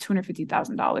 "Yeah, I have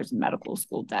 $250,000 in medical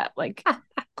school debt." Like,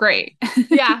 great,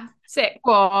 Yeah. Sick.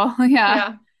 cool, yeah.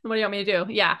 Yeah. What do you want me to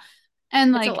do? Yeah.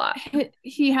 And It's a like, lot.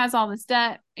 he has all this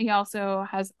debt. He also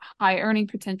has high earning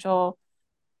potential.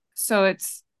 So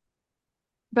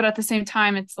but at the same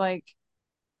time, it's like,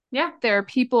 Yeah. there are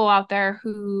people out there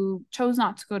who chose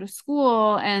not to go to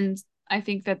school, and I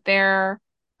think that their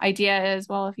idea is,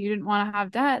 well, if you didn't want to have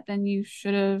debt, then you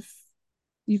could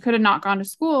have not gone to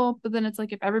school. But then it's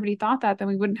like, if everybody thought that, then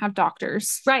we wouldn't have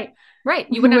doctors. Right. Right.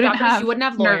 You We wouldn't have wouldn't doctors, have you wouldn't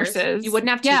have lawyers, you nurses. wouldn't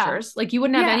have Yeah. teachers, like you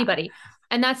wouldn't have Yeah. anybody.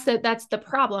 And that's the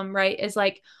problem, right? Is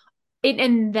like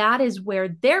and that is where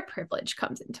their privilege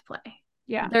comes into play.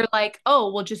 Yeah. They're like,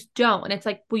 oh, well, just don't. And it's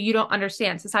like, well, you don't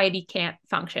understand. Society can't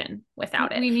function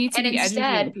without it. We need to And be educating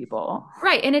instead, people.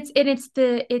 right. And it's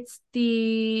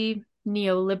the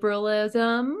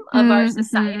neoliberalism of our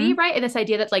society, right? And this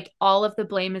idea that like all of the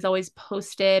blame is always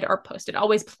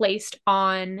always placed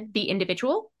on the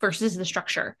individual versus the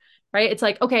structure, right? It's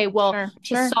like, okay, well,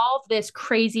 to solve this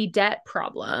crazy debt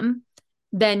problem,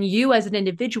 then you as an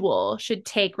individual should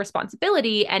take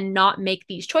responsibility and not make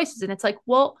these choices. And it's like,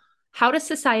 well, how does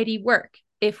society work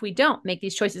if we don't make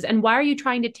these choices? And why are you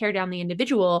trying to tear down the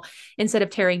individual instead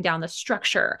of tearing down the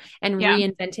structure and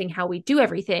reinventing how we do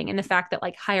everything? And the fact that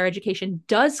like higher education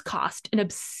does cost an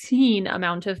obscene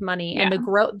amount of money, and the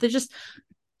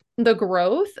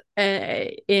growth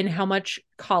in how much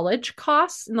college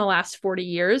costs in the last 40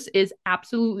 years is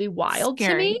absolutely wild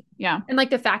to me. Yeah. And like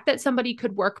the fact that somebody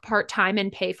could work part-time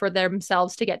and pay for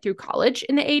themselves to get through college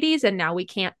in the 80s, and now we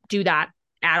can't do that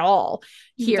at all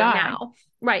here now.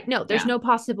 Right. No, there's no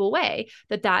possible way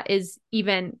that is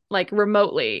even like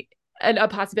remotely a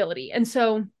possibility. And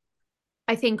so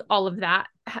I think all of that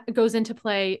goes into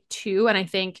play too. And I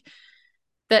think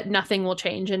that nothing will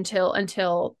change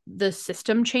until the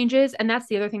system changes. And that's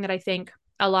the other thing that I think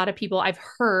a lot of people, I've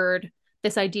heard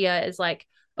this idea is like,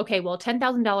 okay, well,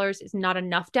 $10,000 is not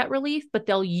enough debt relief, but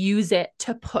they'll use it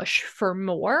to push for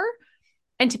more.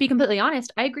 And to be completely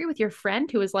honest, I agree with your friend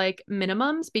who is like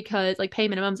minimums, because like pay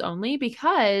minimums only,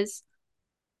 because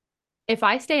if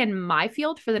I stay in my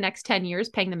field for the next 10 years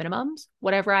paying the minimums,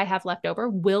 whatever I have left over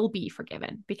will be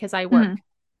forgiven because I work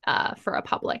for a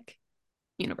public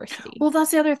university. Well,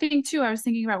 that's the other thing too. I was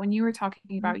thinking about when you were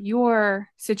talking about your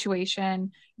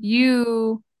situation,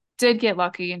 you did get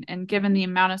lucky and given the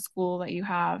amount of school that you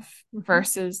have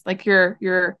versus like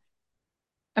your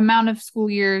amount of school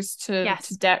years to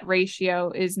debt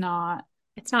ratio is not,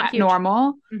 it's not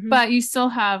normal, but you still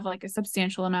have like a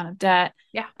substantial amount of debt.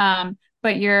 Yeah.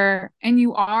 But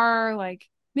you are like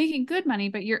making good money,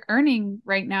 but your earning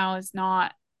right now is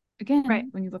not, again,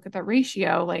 when you look at that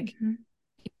ratio, like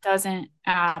it doesn't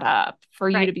add up for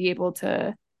you to be able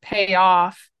to pay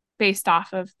off based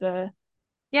off of the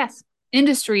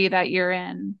industry that you're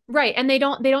in. Right. And they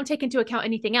don't take into account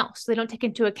anything else. They don't take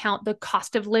into account the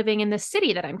cost of living in the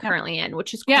city that I'm currently in,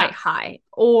 which is quite high.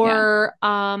 Or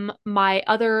my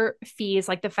other fees,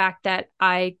 like the fact that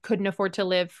I couldn't afford to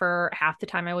live for half the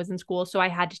time I was in school. So I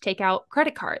had to take out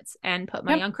credit cards and put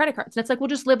money on credit cards. And it's like, well,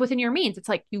 just live within your means. It's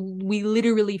like we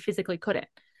literally physically couldn't.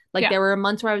 Like there were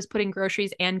months where I was putting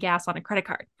groceries and gas on a credit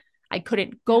card. I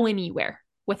couldn't go anywhere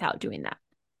without doing that.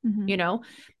 You know?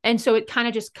 And so it kind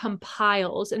of just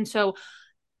compiles. And so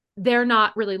they're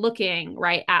not really looking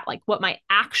right at like what my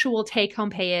actual take home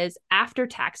pay is after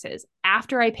taxes,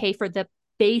 after I pay for the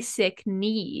basic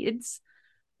needs,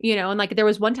 you know? And like there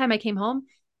was one time I came home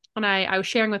and I was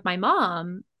sharing with my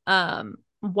mom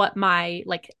what my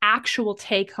like actual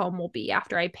take home will be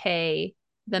after I pay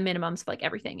the minimums for like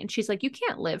everything. And she's like, you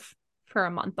can't live for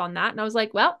a month on that. And I was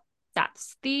like, well,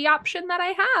 that's the option that I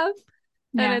have.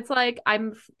 And it's like,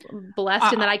 I'm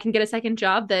blessed in that I can get a second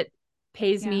job that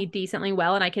pays me decently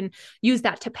well, and I can use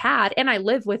that to pad. And I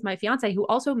live with my fiance, who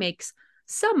also makes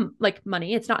some like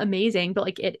money. It's not amazing, but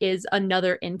like it is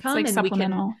another income, like and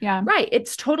supplemental. we can, right.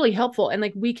 It's totally helpful. And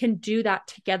like we can do that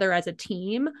together as a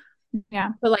team.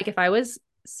 Yeah. But like if I was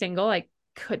single, I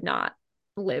could not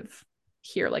live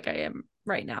here like I am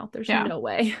right now. There's no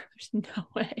way. There's no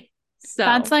way. So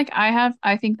that's like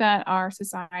I think that our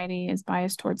society is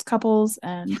biased towards couples,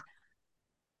 and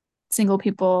single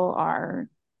people are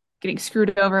getting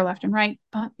screwed over left and right.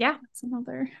 But that's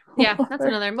another.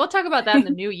 We'll talk about that in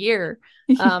the new year.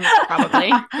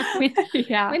 Probably.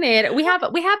 We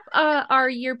have our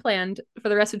year planned for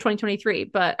the rest of 2023,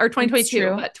 but or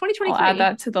 2022, but 2023. I'll add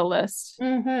that to the list.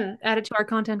 Add it to our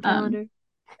content calendar.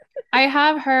 I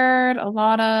have heard a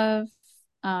lot of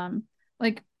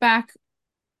like back.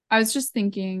 I was just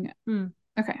thinking.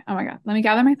 Okay. Oh my God. Let me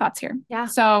gather my thoughts here. Yeah.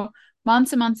 So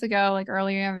months and months ago, like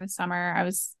earlier in the summer, I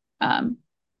was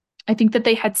I think that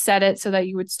they had set it so that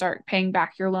you would start paying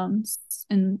back your loans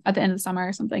at the end of the summer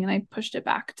or something, and I pushed it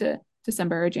back to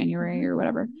December or January or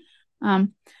whatever.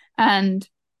 And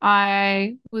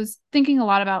I was thinking a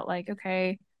lot about like,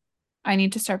 okay, I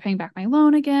need to start paying back my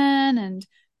loan again. And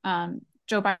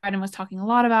Joe Biden was talking a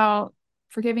lot about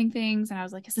forgiving things, and I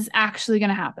was like, is this actually going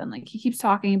to happen? Like he keeps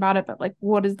talking about it, but like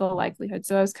what is the likelihood?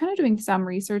 So I was kind of doing some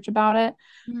research about it.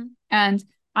 And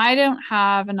I don't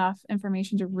have enough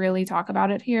information to really talk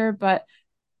about it here, but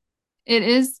it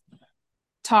is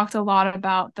talked a lot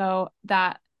about, though,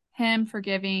 that him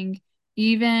forgiving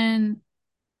even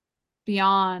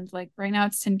beyond, like right now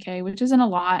it's 10K, which isn't a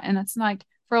lot. And that's like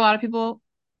for a lot of people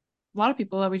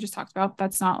that we just talked about,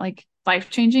 that's not like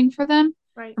life-changing for them.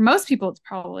 Right. For most people, it's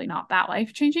probably not that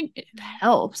life-changing. It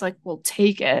helps, like we'll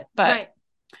take it. But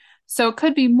so it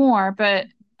could be more, but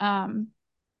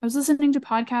I was listening to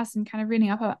podcasts and kind of reading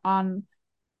up on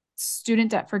student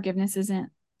debt forgiveness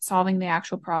isn't solving the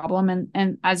actual problem.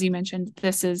 And as you mentioned,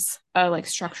 this is a like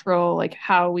structural, like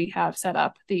how we have set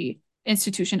up the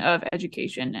institution of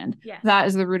education. And that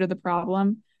is the root of the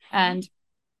problem. And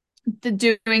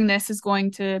doing this is going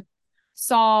to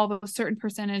solve a certain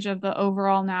percentage of the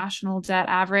overall national debt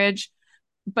average.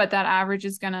 But that average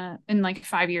is gonna, in like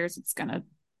 5 years, it's gonna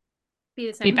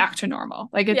be back to normal.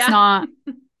 Like it's not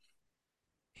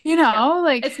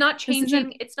like it's not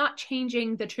changing. It's not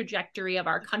changing the trajectory of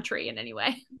our country in any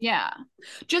way.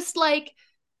 Just like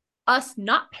us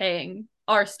not paying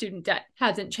our student debt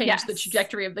hasn't changed the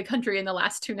trajectory of the country in the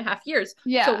last 2.5 years.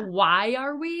 So why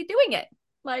are we doing it?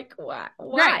 Like why?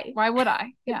 Why would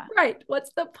I? Right.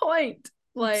 What's the point?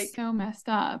 Like it's so messed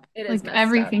up. It is like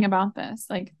everything about this.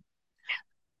 Like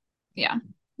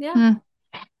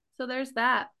So there's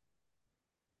that.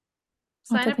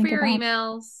 Sign up for your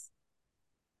emails.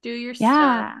 Do your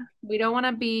stuff. We don't want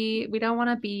to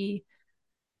be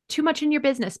too much in your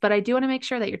business, but I do want to make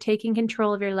sure that you're taking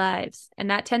control of your lives. And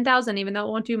that 10,000, even though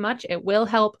it won't do much, it will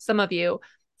help some of you,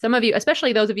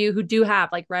 especially those of you who do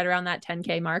have like right around that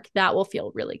 10K mark, that will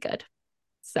feel really good.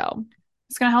 So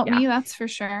it's going to help me. That's for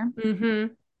sure.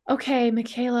 Okay,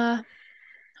 Michaela,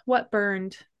 what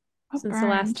burned since the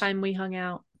last time we hung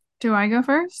out? Do I go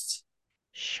first?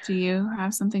 Sure. Do you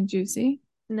have something juicy?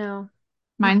 No.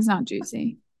 Mine's not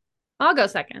juicy. I'll go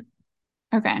second.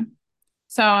 Okay.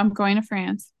 So I'm going to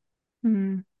France.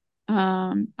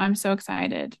 I'm so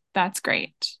excited. That's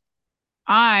great.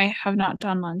 I have not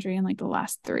done laundry in like the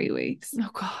last 3 weeks. Oh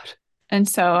God. And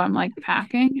so I'm like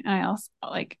packing, and I also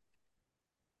like,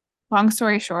 long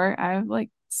story short, I have like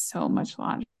so much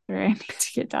laundry I need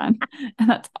to get done. And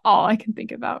that's all I can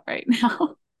think about right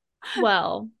now.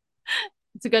 Well,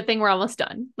 it's a good thing we're almost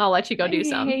done. I'll let you go do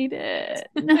some. I hate it.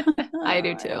 I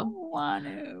do too. I don't want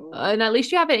to. And at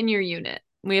least you have it in your unit.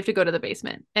 We have to go to the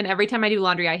basement. And every time I do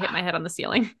laundry, I hit my head on the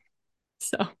ceiling.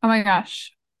 So. Oh my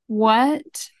gosh.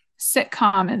 What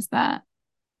sitcom is that?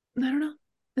 I don't know.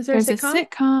 There's a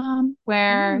sitcom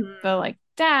where the like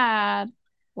dad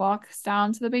walks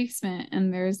down to the basement,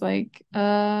 and there's like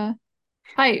a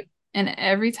pipe, and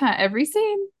every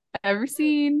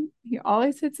scene, he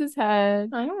always hits his head.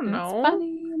 I don't know. It's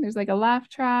funny. There's like a laugh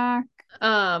track.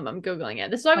 I'm Googling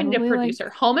it. This is why we need a producer.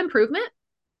 Like, Home Improvement?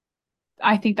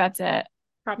 I think that's it.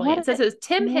 Probably. It says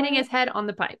Tim hitting his head on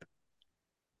the pipe.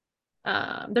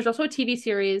 There's also a TV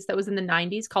series that was in the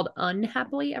 90s called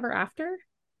Unhappily Ever After.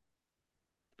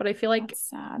 But I feel like that's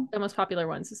sad. The most popular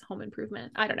ones is Home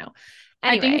Improvement. I don't know.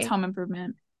 Anyway, I think it's Home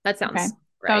Improvement. That sounds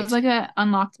That Right. was like an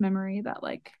unlocked memory that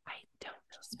like I don't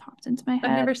just popped into my I've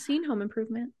head. never seen Home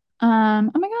Improvement.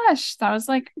 Oh my gosh, that was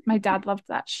like my dad loved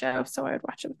that show, so I would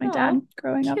watch it with my dad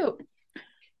growing up.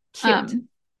 Cute.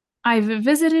 I've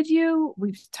visited you.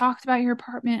 We've talked about your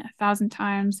apartment 1,000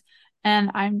 times,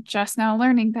 and I'm just now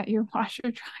learning that your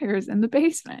washer dryer is in the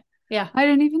basement. Yeah. I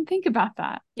didn't even think about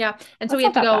that. Yeah. And so That's we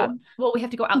have not to that go, bad. well, we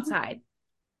have to go outside.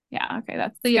 Yeah, okay,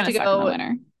 that's So you have gonna to suck in the go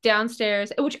winter.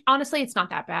 downstairs, which honestly, it's not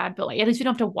that bad, but like at least you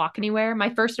don't have to walk anywhere. My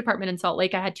first apartment in Salt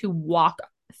Lake, I had to walk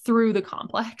through the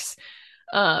complex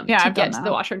Yeah, to I've done get to the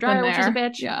that. washer and Been dryer, which is a there.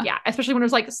 bitch. Yeah. Yeah, especially when it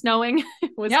was like snowing.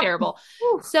 It was Yep. terrible.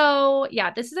 Whew. So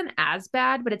yeah, this isn't as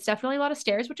bad, but it's definitely a lot of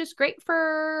stairs, which is great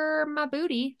for my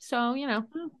booty. So,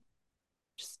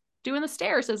 just doing the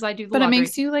stairs as I do the But it laundry.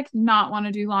 makes you like not want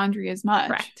to do laundry as much.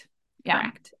 Correct. Yeah.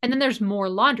 Correct. And then there's more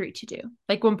laundry to do.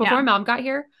 Like before Mom got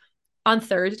here on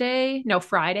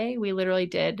Friday, we literally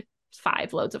did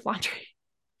 5 loads of laundry.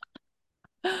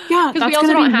 Yeah, Because we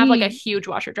also don't have like a huge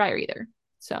washer dryer either.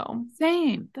 So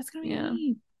same. That's gonna be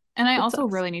me. And I also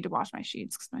really need to wash my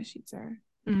sheets because my sheets are.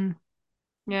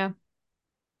 Yeah.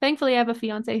 Thankfully, I have a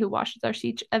fiance who washes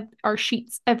our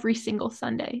sheets every single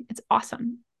Sunday. It's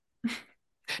awesome.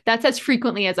 That's as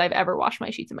frequently as I've ever washed my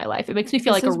sheets in my life. It makes me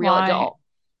feel like a real adult.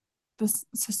 This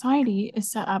society is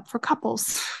set up for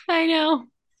couples. I know.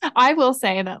 I will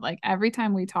say that like every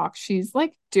time we talk, she's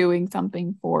like doing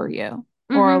something for you.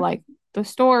 Or like the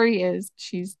story is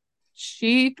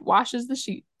she washes the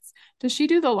sheets. Does she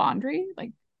do the laundry?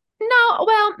 Like no,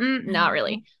 well, not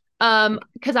really.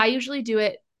 Because I usually do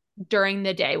it during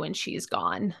the day when she's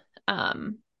gone.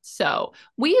 So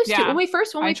we used to when we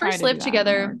first lived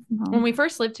together,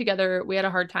 we had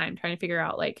a hard time trying to figure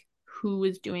out like who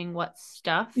was doing what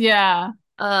stuff. Yeah.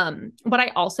 But I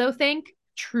also think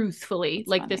truthfully,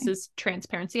 like this is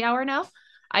transparency hour now.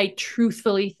 I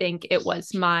truthfully think it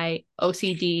was my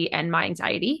OCD and my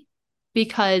anxiety,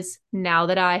 because now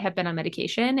that I have been on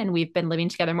medication and we've been living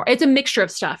together more, it's a mixture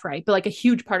of stuff, right? But like a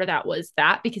huge part of that was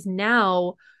that, because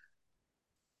now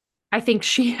I think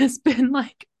she has been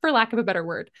like, for lack of a better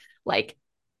word, like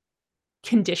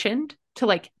conditioned to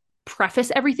like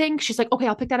preface everything. She's like, okay,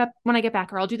 I'll pick that up when I get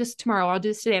back, or I'll do this tomorrow, or I'll do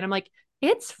this today. And I'm like,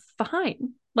 it's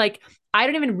fine. Like, I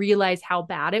don't even realize how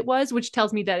bad it was, which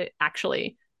tells me that it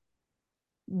actually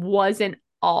wasn't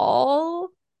all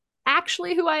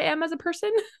actually who I am as a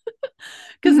person.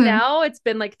 Because now it's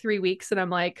been like 3 weeks and I'm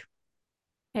like,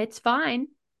 it's fine.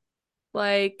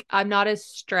 Like, I'm not as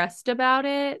stressed about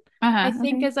it, I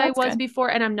think, as I was before.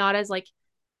 And I'm not as like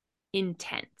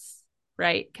intense,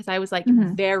 right? Because I was like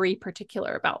very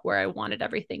particular about where I wanted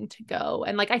everything to go.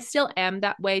 And like, I still am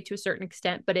that way to a certain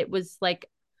extent, but it was like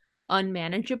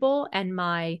unmanageable. And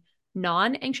my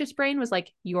non-anxious brain was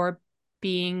like, you're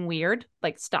being weird,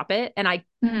 like stop it. And I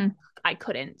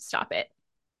couldn't stop it.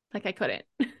 Like I couldn't.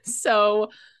 So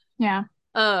yeah.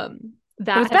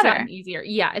 That has gotten easier.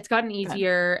 Yeah, it's gotten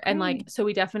easier. And like, so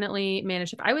we definitely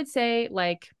managed it. I would say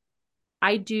like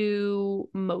I do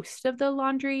most of the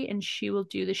laundry and she will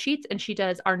do the sheets, and she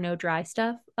does our no dry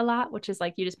stuff a lot, which is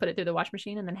like you just put it through the wash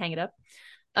machine and then hang it up.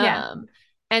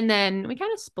 And then we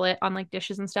kind of split on like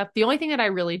dishes and stuff. The only thing that I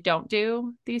really don't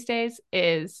do these days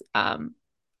is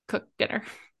cook dinner.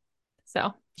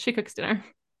 So she cooks dinner.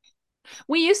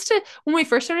 We used to, when we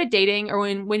first started dating, or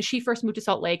when she first moved to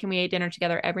Salt Lake and we ate dinner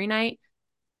together every night,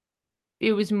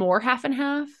 it was more half and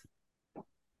half.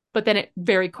 But then it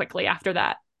very quickly after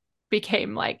that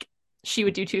became like she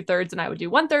would do 2/3 and I would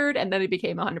do 1/3, and then it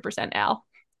became 100% Al.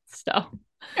 So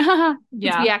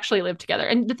we actually lived together.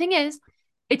 And the thing is,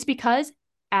 it's because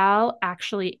Al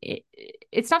actually,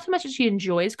 it's not so much that she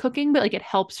enjoys cooking, but like it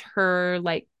helps her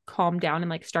like calm down and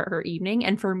like start her evening.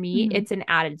 And for me, it's an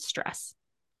added stress.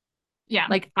 Yeah.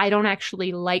 Like I don't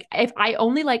actually like, if I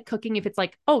only like cooking if it's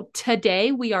like, oh,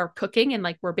 today we are cooking and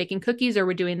like we're baking cookies or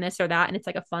we're doing this or that, and it's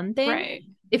like a fun thing. Right.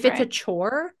 If it's a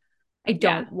chore, I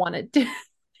don't want to do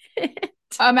it.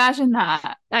 Imagine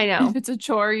that. I know. If it's a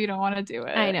chore, you don't want to do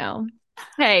it. I know.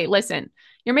 Hey, listen,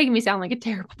 you're making me sound like a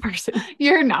terrible person.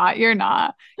 You're not.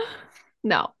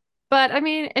 No. But I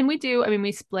mean, and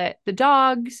we split the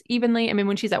dogs evenly. I mean,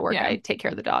 when she's at work, I take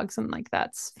care of the dogs and like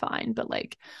that's fine. But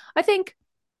like, I think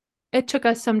it took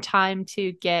us some time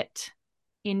to get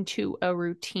into a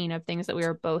routine of things that we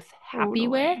were both happy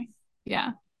with.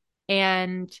 Yeah.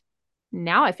 And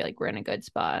now I feel like we're in a good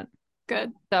spot.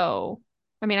 Good. So,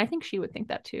 I mean, I think she would think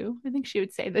that too. I think she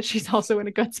would say that she's also in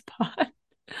a good spot.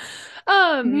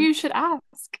 You should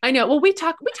ask. I know. Well, we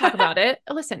talk about it.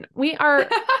 Listen, we are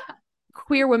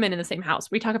queer women in the same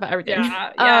house. We talk about everything.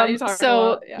 Yeah. You talk a lot.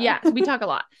 So we talk a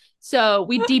lot. So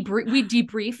we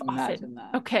debrief often.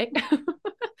 That. Okay.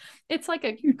 It's like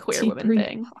a queer Debrief. woman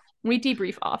thing. We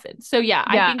debrief often. So yeah,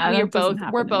 I think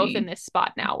we're both in this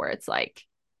spot now where it's like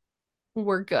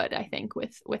we're good, I think,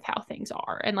 with how things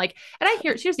are. And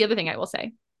here's the other thing I will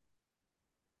say.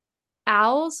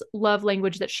 Al's love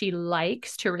language that she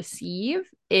likes to receive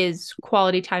is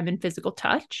quality time and physical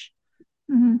touch.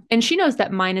 Mm-hmm. And she knows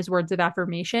that mine is words of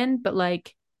affirmation, but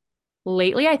like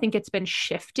lately I think it's been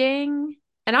shifting.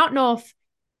 And I don't know if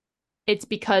it's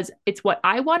because it's what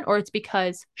I want or it's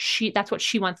because that's what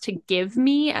she wants to give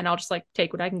me and I'll just like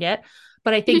take what I can get.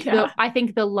 But I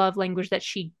think the love language that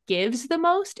she gives the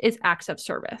most is acts of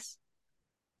service.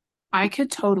 I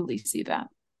could totally see that.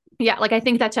 Yeah, like I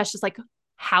think that's just like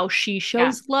how she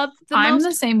shows love the most. I'm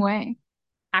the same way.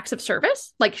 Acts of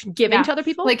service, like giving to other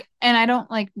people. Like, and I don't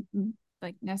like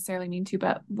necessarily mean to,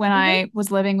 but when I was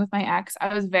living with my ex,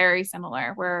 I was very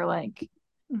similar where like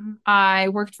I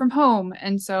worked from home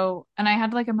and I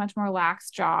had like a much more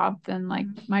lax job than like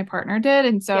my partner did.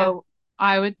 And so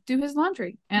I would do his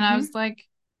laundry and I was like,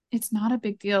 it's not a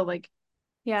big deal. Like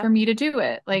for me to do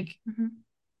it, like,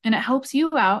 and it helps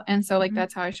you out. And so like,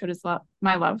 that's how I showed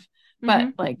my love,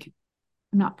 but like,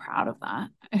 I'm not proud of that.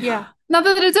 Yeah. Not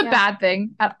that it's a bad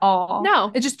thing at all.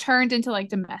 No. It just turned into like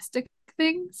domestic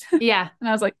things. Yeah. And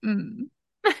I was like,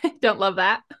 don't love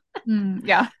that.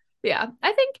 Yeah. Yeah.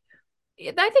 I think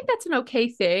that's an okay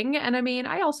thing. And I mean,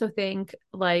 I also think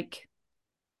like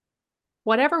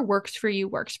whatever works for you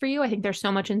works for you. I think there's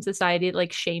so much in society that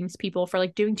like shames people for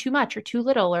like doing too much or too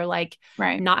little or like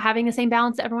not having the same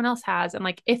balance that everyone else has. And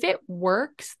like if it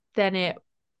works, then it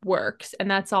works. And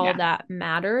that's all that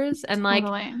matters. And like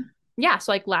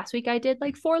so like last week I did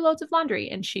like 4 loads of laundry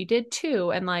and she did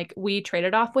 2 and like we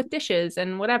traded off with dishes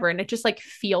and whatever and it just like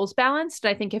feels balanced.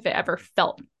 I think if it ever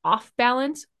felt off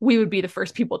balance, we would be the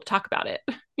first people to talk about it,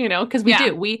 because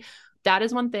that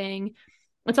is one thing.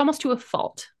 It's almost to a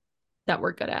fault that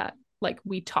we're good at. Like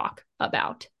we talk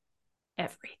about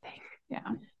everything.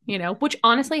 Yeah. Which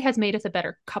honestly has made us a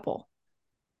better couple.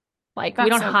 Like we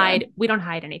don't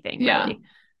hide anything really.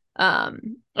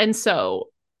 And so,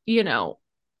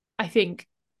 I think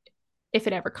if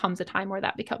it ever comes a time where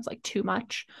that becomes like too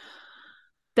much,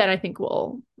 then I think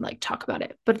we'll like talk about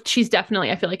it. But she's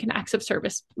definitely, I feel like an acts of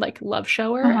service, like love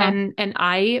shower. And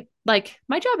I like,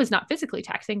 my job is not physically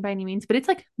taxing by any means, but it's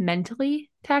like mentally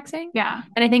taxing. Yeah.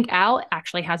 And I think Al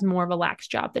actually has more of a lax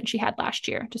job than she had last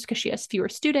year, just because she has fewer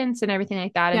students and everything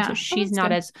like that. And so she's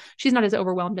not as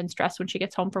overwhelmed and stressed when she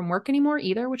gets home from work anymore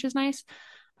either, which is nice.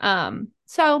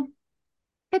 So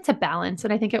it's a balance.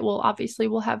 And I think we'll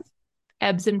have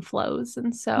ebbs and flows.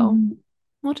 And so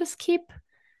we'll just keep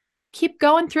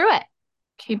going through it.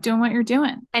 Keep doing what you're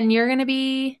doing. And you're going to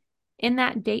be in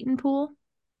that dating pool,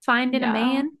 finding a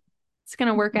man. It's going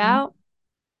to work out.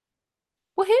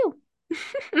 Woohoo.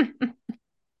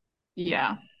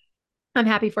 Yeah. I'm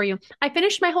happy for you. I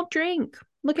finished my whole drink.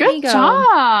 Look at me go. Good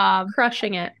job.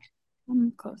 Crushing it.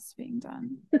 I'm close to being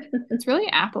done. It's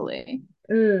really appley.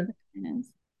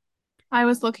 I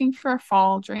was looking for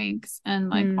fall drinks and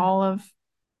like all of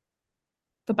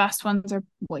the best ones are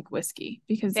like whiskey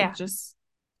because it just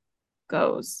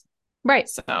goes. Right.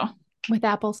 So with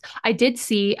apples. I did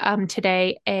see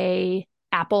today a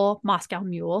apple Moscow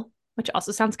Mule, which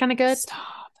also sounds kind of good.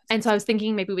 Stop. And so I was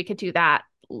thinking maybe we could do that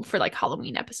for like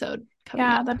Halloween episode.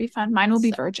 That'd be fun. Mine will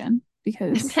be virgin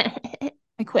because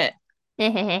I quit.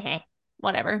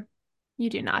 Whatever. You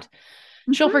do not.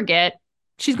 She'll forget.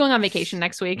 She's going on vacation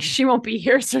next week. She won't be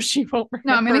here, so she won't remember.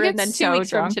 No, I'm gonna get and then 2 so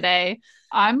weeks drunk. from today.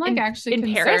 I'm like actually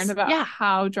concerned Paris? about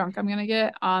how drunk I'm gonna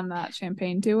get on that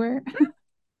champagne tour.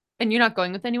 And you're not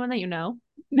going with anyone that you know?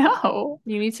 No.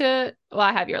 You need to. Well,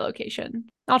 I have your location.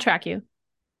 I'll track you.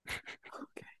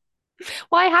 Okay.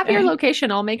 Well, I have your location.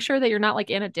 I'll make sure that you're not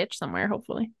like in a ditch somewhere,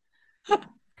 hopefully.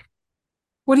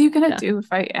 What are you gonna do if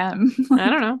I am? I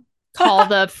don't know. Call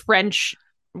the French.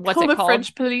 What's it called? Call the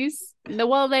French police.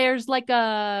 Well, there's like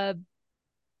I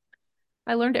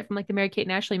learned it from like the Mary-Kate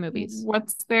and Ashley movies.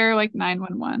 What's their like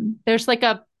 911? There's like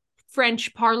a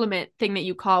French Parliament thing that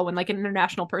you call when like an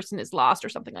international person is lost or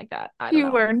something like that. I don't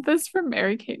know. Learned this from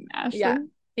Mary-Kate and Ashley.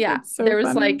 Yeah. So there was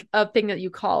funny. like a thing that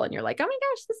you call and you're like, oh my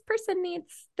gosh, this person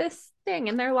needs this thing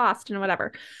and they're lost and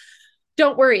whatever.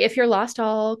 Don't worry. If you're lost,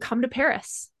 I'll come to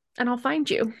Paris and I'll find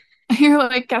you. You're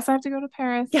like, guess I have to go to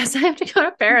Paris. Yes, I have to go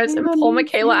to Paris and pull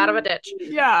Michaela out of a ditch.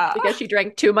 Yeah. Because she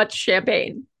drank too much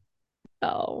champagne.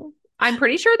 So I'm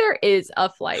pretty sure there is a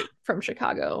flight from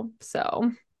Chicago.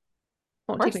 So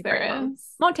won't take me very long.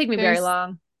 Won't take me very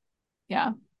long. Yeah.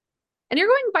 And you're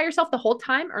going by yourself the whole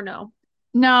time or no?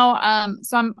 No,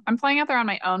 so I'm flying out there on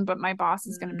my own, but my boss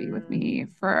is gonna be with me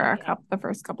for the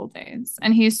first couple days,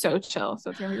 and he's so chill,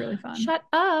 so it's gonna be really fun. Shut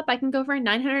up. I can go for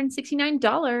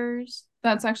 $969.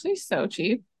 That's actually so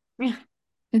cheap. Yeah.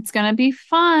 It's gonna be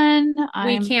fun.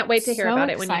 We can't wait to hear so about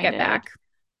it when you get excited. back.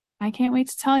 I can't wait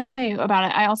to tell you about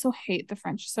it. I also hate the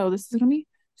French, so this is gonna be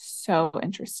so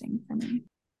interesting for me.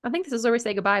 I think this is where we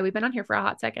say goodbye. We've been on here for a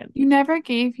hot second. You never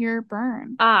gave your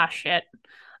burn. Ah, shit.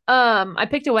 I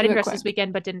picked a wedding dress quick. this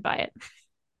weekend, but didn't buy it.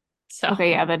 So Okay,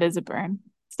 yeah, that is a burn.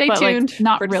 Stay tuned.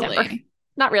 Not for really. December.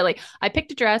 Not really. I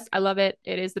picked a dress. I love it.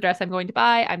 It is the dress I'm going to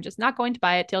buy. I'm just not going to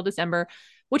buy it till December,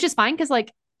 which is fine because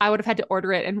like I would have had to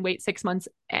order it and wait 6 months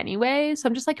anyway. So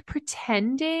I'm just like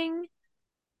pretending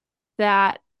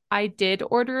that I did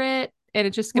order it and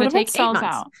it's just going to take 8 months.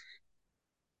 Out?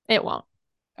 It won't.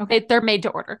 Okay. They're made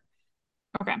to order.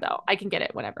 Okay. So I can get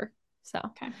it whenever. So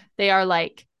they are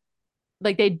like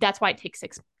that's why it takes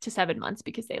 6 to 7 months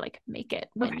because they like make it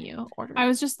when you order it. I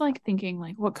was just like thinking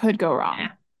like what could go wrong?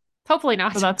 Yeah. Hopefully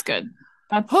not. So that's good.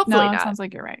 Hopefully not. Sounds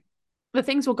like you're right. The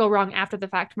things will go wrong after the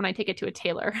fact when I take it to a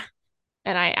tailor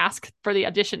and I ask for the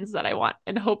additions that I want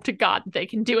and hope to God they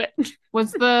can do it.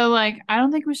 What's the I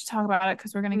don't think we should talk about it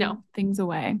because we're gonna give things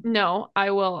away. No,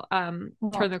 I will turn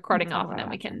the recording off and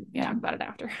then we can talk about it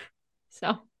after.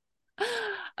 So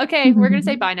okay, we're going to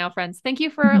say bye now, friends. Thank you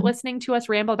for listening to us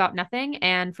ramble about nothing.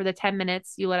 And for the 10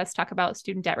 minutes you let us talk about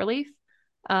student debt relief,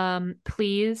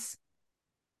 please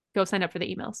go sign up for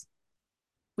the emails.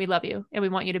 We love you. And we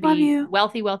want you to be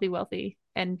wealthy, wealthy, wealthy,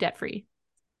 and debt-free.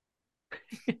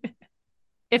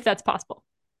 If that's possible.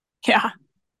 Yeah.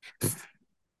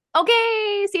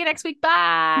 Okay. See you next week.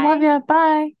 Bye. Love ya.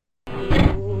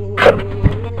 Bye.